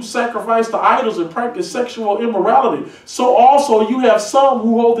eat food sacrificed to idols and practice sexual immorality. So also you have some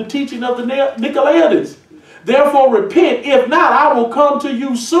who hold the teaching of the Nicolaitans. Therefore repent, if not, I will come to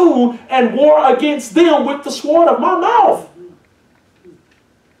you soon and war against them with the sword of my mouth.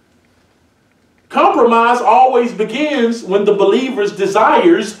 Compromise always begins when the believer's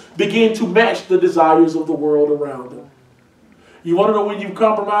desires begin to match the desires of the world around them. You want to know when you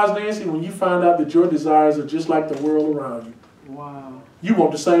compromise, Nancy? When you find out that your desires are just like the world around you. Wow. You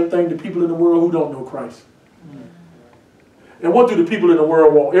want the same thing to people in the world who don't know Christ. And what do the people in the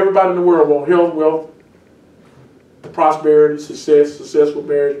world want? Everybody in the world want health, wealth, prosperity, success, successful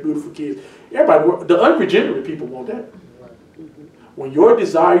marriage, beautiful kids. Everybody, the unregenerate people want that. When your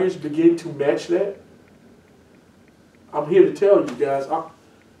desires begin to match that, I'm here to tell you guys,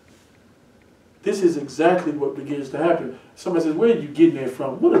 this is exactly what begins to happen. Somebody says, where are you getting that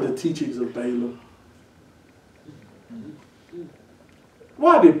from? What are the teachings of Balaam?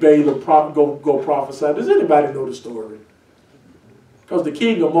 Why did Balaam go prophesy? Does anybody know the story? Because the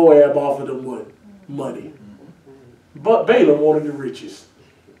king of Moab offered him what? Money. But Balaam wanted the riches.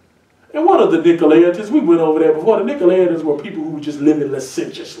 And one of the Nicolaitans, we went over there before, the Nicolaitans were people who were just living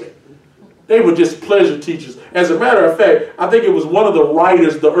licentiously. They were just pleasure teachers. As a matter of fact, I think it was one of the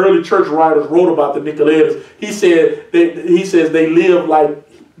writers, the early church writers wrote about the Nicolaitans. He says they live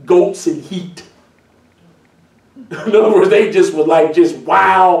like goats in heat. In other words, they just were like, just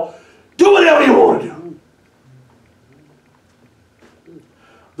wow, do whatever you want to do.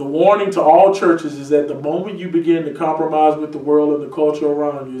 The warning to all churches is that the moment you begin to compromise with the world and the culture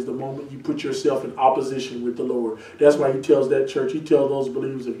around you is the moment you put yourself in opposition with the Lord. That's why he tells that church, he tells those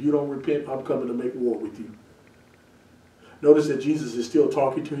believers, if you don't repent, I'm coming to make war with you. Notice that Jesus is still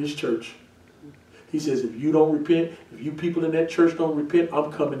talking to his church. He says, if you don't repent, if you people in that church don't repent,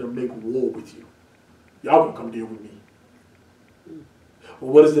 I'm coming to make war with you. Y'all gonna come deal with me.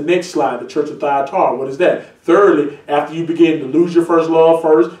 Well, what is the next slide? The church of Thyatira. What is that? Thirdly, after you begin to lose your first love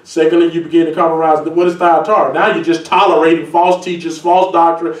first. Secondly, you begin to compromise. What is Thyatira? Now you're just tolerating false teachers, false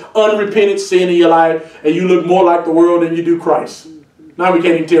doctrine, unrepentant sin in your life, and you look more like the world than you do Christ. Now we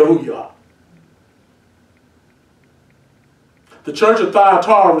can't even tell who you are. The church of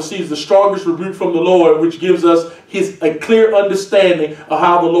Thyatira receives the strongest rebuke from the Lord, which gives us a clear understanding of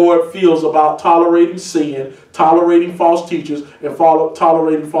how the Lord feels about tolerating sin, tolerating false teachers, and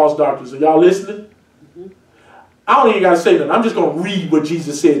tolerating false doctrines. Are y'all listening? I don't even got to say nothing. I'm just going to read what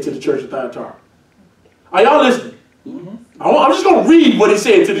Jesus said to the church of Thyatira. Are y'all listening? I'm just going to read what he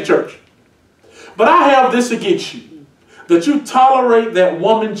said to the church. But I have this against you, that you tolerate that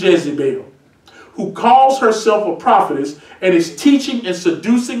woman Jezebel, who calls herself a prophetess and is teaching and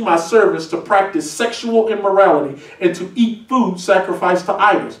seducing my servants to practice sexual immorality and to eat food sacrificed to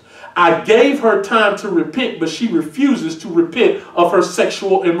idols. I gave her time to repent, but she refuses to repent of her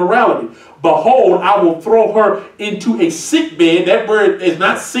sexual immorality. Behold, I will throw her into a sick bed. That word is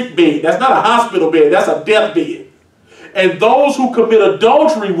not sick bed. That's not a hospital bed. That's a death bed. And those who commit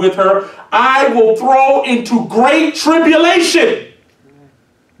adultery with her, I will throw into great tribulation,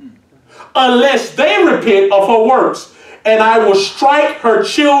 unless they repent of her works, and I will strike her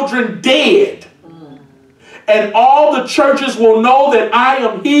children dead. And all the churches will know that I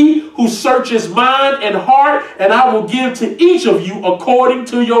am he who searches mind and heart, and I will give to each of you according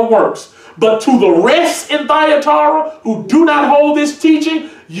to your works. But to the rest in Thyatira who do not hold this teaching,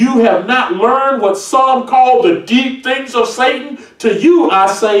 you have not learned what some call the deep things of Satan. To you I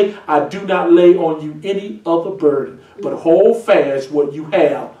say, I do not lay on you any other burden, but hold fast what you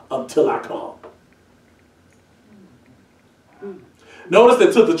have until I come. Notice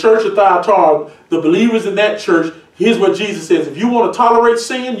that to the church of Thyatira, the believers in that church, here's what Jesus says. If you want to tolerate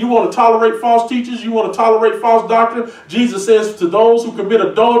sin, you want to tolerate false teachers, you want to tolerate false doctrine, Jesus says to those who commit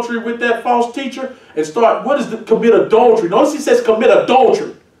adultery with that false teacher and start, what is the commit adultery? Notice he says commit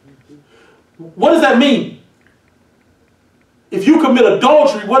adultery. What does that mean? If you commit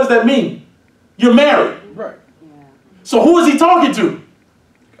adultery, what does that mean? You're married. Right. So who is he talking to?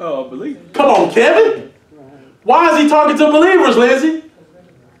 Oh, believe. Come on, Kevin. Why is he talking to believers, Lindsay?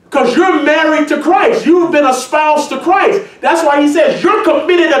 Because you're married to Christ. You've been espoused to Christ. That's why he says you're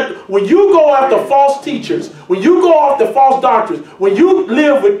committed. When you go after false teachers, when you go after false doctrines, when you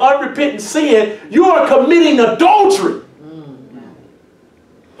live with unrepentant sin, you are committing adultery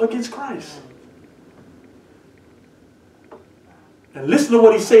against Christ. And listen to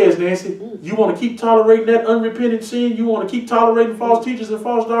what he says, Nancy. You want to keep tolerating that unrepentant sin? You want to keep tolerating false teachers and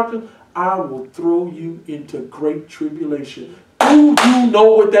false doctrines? I will throw you into great tribulation. Do you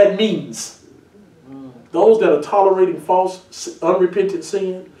know what that means? Those that are tolerating false, unrepentant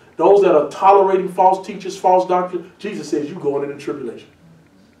sin, those that are tolerating false teachers, false doctrine, Jesus says you're going into tribulation.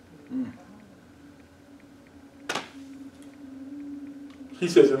 He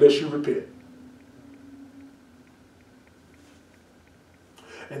says unless you repent.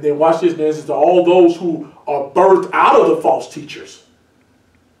 And then watch this, Nancy, to all those who are birthed out of the false teachers.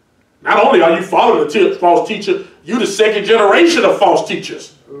 Not only are you following the false teacher, you're the second generation of false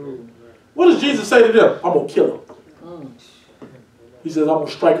teachers. What does Jesus say to them? I'm going to kill them. He says, I'm going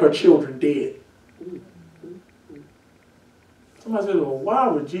to strike her children dead. Somebody said, well, why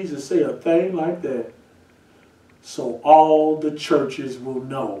would Jesus say a thing like that? So all the churches will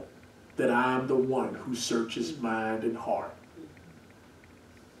know that I am the one who searches mind and heart.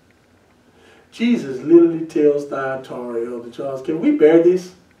 Jesus literally tells Thyatira, Elder Charles, can we bear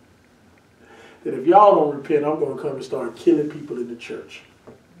this? That if y'all don't repent, I'm going to come and start killing people in the church.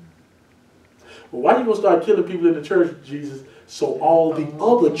 Well, why are you going to start killing people in the church, Jesus? So all the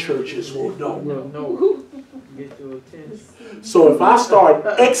other churches will know. Get your attention. So if I start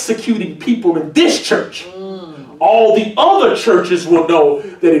executing people in this church, all the other churches will know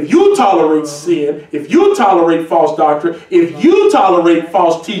that if you tolerate sin, if you tolerate false doctrine, if you tolerate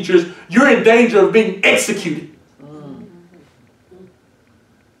false teachers, you're in danger of being executed.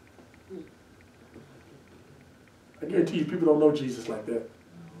 I guarantee you people don't know Jesus like that.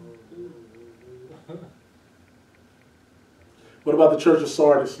 What about the church of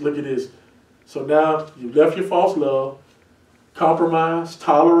Sardis? Look at this. So now you left your false love, compromise,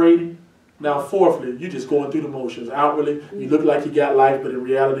 tolerating. Now fourthly, you're just going through the motions. Outwardly, you look like you got life, but in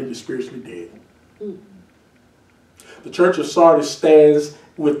reality, you're spiritually dead. The church of Sardis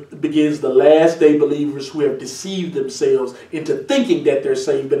begins the last day believers who have deceived themselves into thinking that they're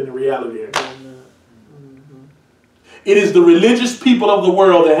saved, but in reality they're not. It is the religious people of the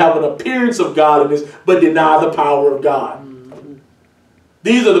world that have an appearance of godliness, but deny the power of God.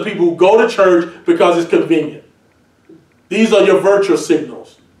 These are the people who go to church because it's convenient. These are your virtue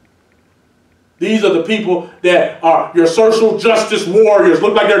signals. These are the people that are your social justice warriors.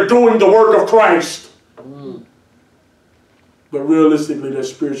 Look like they're doing the work of Christ. But realistically, they're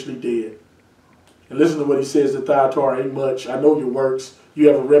spiritually dead. And listen to what he says to Thyatira, ain't much. I know your works. You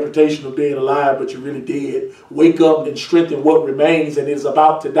have a reputation of being alive, but you're really dead. Wake up and strengthen what remains and is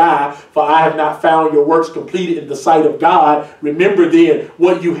about to die, for I have not found your works completed in the sight of God. Remember then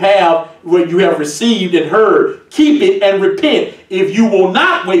what you have received and heard. Keep it and repent. If you will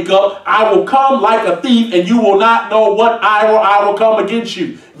not wake up, I will come like a thief, and you will not know what hour I will come against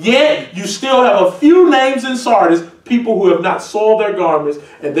you. Yet you still have a few names in Sardis, people who have not soiled their garments,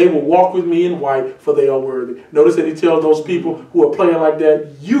 and they will walk with me in white, for they are worthy. Notice that he tells those people who are playing like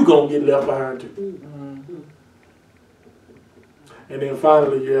that, you going to get left behind too. And then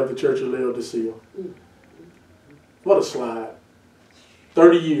finally, you have the church of Laodicea. What a slide.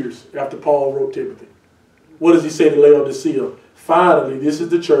 30 years after Paul wrote Timothy. What does he say to Laodicea? Finally, this is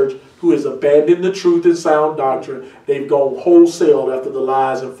the church who has abandoned the truth and sound doctrine. They've gone wholesale after the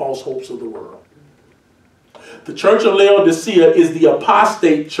lies and false hopes of the world. The church of Laodicea is the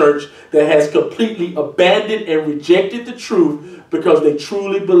apostate church that has completely abandoned and rejected the truth because they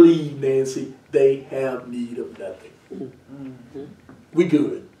truly believe, Nancy, they have need of nothing. We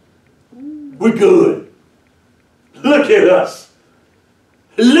good. We good. Look at us.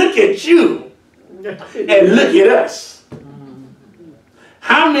 Look at you. And look at us.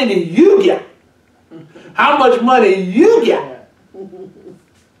 How many you got? How much money you got?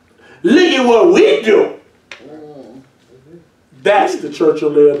 Look at what we do. That's the church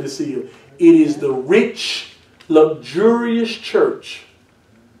of Laodicea. It is the rich, luxurious church.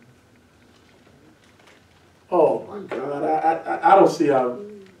 Oh my God! I don't see how.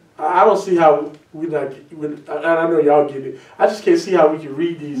 I don't see how we not. I know y'all get it. I just can't see how we can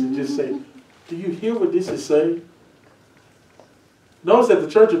read these and just say, "Do you hear what this is saying?" Notice that the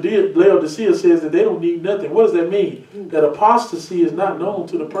church of Laodicea says that they don't need nothing. What does that mean? That apostasy is not known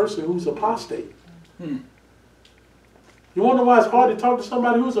to the person who's apostate. You wonder why it's hard to talk to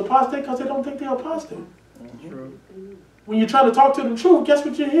somebody who's apostate? Because they don't think they're apostate. True. When you try to talk to them truth, guess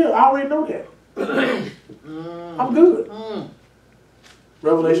what you hear? I already know that. I'm good.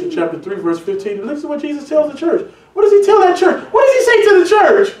 Revelation chapter 3, verse 15. Listen to what Jesus tells the church. What does he tell that church? What does he say to the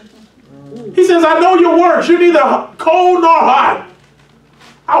church? He says, I know your works. You're neither cold nor hot.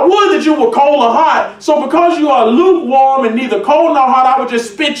 I would that you were cold or hot. So because you are lukewarm and neither cold nor hot, I would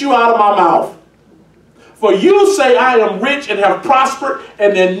just spit you out of my mouth. For you say, I am rich and have prospered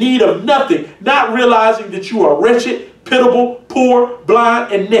and in need of nothing, not realizing that you are wretched, pitiable, poor,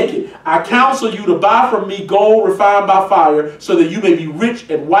 blind, and naked. I counsel you to buy from me gold refined by fire, so that you may be rich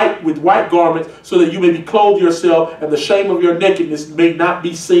and white with white garments, so that you may be clothed yourself, and the shame of your nakedness may not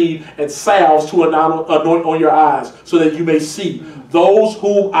be seen, and salves to anoint on your eyes, so that you may see. Those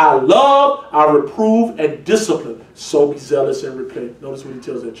whom I love, I reprove and discipline. So be zealous and repent. Notice what he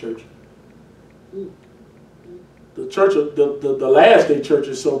tells that church. The church, the last day church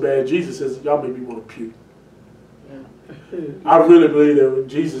is so bad, Jesus says, y'all make me want to puke. I really believe that when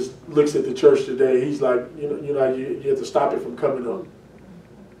Jesus looks at the church today, he's like, you have to stop it from coming up.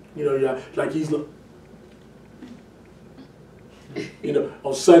 Like he's,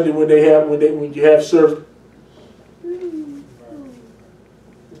 on Sunday when you have service,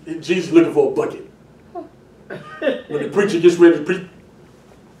 Jesus looking for a bucket. When the preacher gets ready to preach,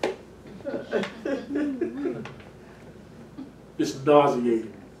 it's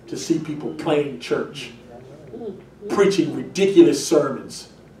nauseating to see people playing church, preaching ridiculous sermons,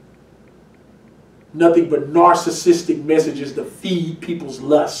 nothing but narcissistic messages to feed people's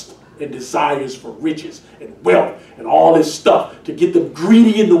lust and desires for riches and wealth and all this stuff to get them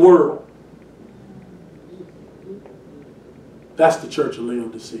greedy in the world. That's the church of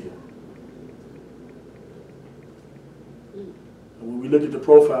Laodicea. And when we look at the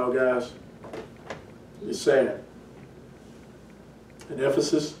profile, guys, it's sad. In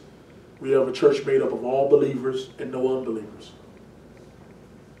Ephesus, we have a church made up of all believers and no unbelievers.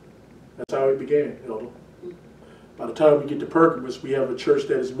 That's how it began, Elder. By the time we get to Pergamos, we have a church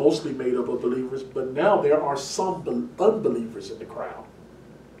that is mostly made up of believers, but now there are some unbelievers in the crowd.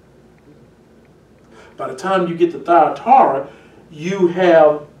 By the time you get to Thyatira, you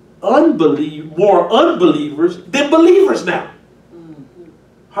have more unbelievers than believers now.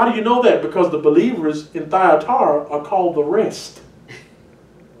 How do you know that? Because the believers in Thyatira are called the rest.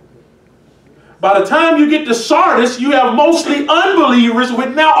 By the time you get to Sardis, you have mostly unbelievers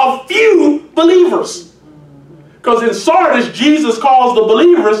with now a few believers. Because in Sardis, Jesus calls the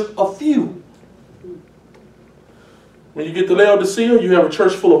believers a few. When you get to Laodicea, you have a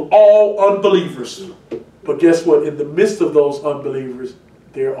church full of all unbelievers. But guess what? In the midst of those unbelievers,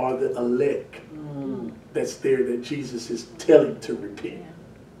 there are the elect that's there that Jesus is telling to repent.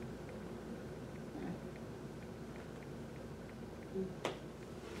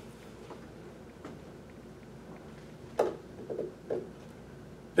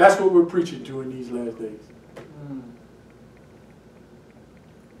 That's what we're preaching to in these last days.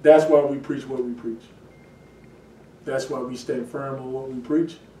 That's why we preach what we preach. That's why we stand firm on what we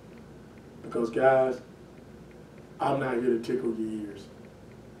preach. Because, guys, I'm not here to tickle your ears.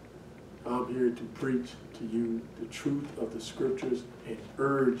 I'm here to preach to you the truth of the scriptures and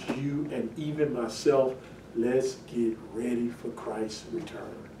urge you and even myself, let's get ready for Christ's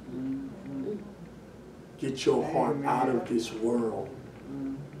return. Get your heart out of this world.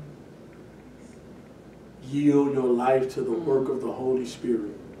 Yield your life to the work of the Holy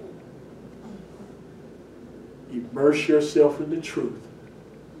Spirit. Immerse yourself in the truth.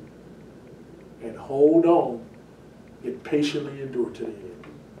 And hold on and patiently endure to the end.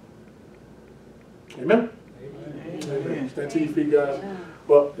 Amen? Amen. Stand to your feet, guys.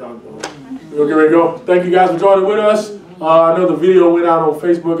 Well, we'll get ready to go. Thank you guys for joining with us. I know the video went out on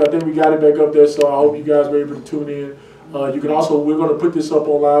Facebook. I think we got it back up there, so I hope you guys were able to tune in. You can also, we're going to put this up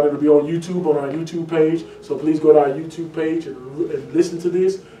online. It'll be on YouTube, on our YouTube page. So please go to our YouTube page and listen to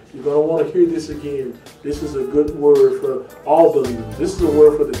this. You're going to want to hear this again. This is a good word for all believers. This is a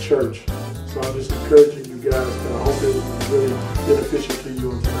word for the church. So I'm just encouraging you guys. I hope it was really beneficial to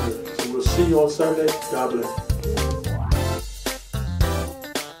you on tonight. So we'll see you on Sunday. God bless.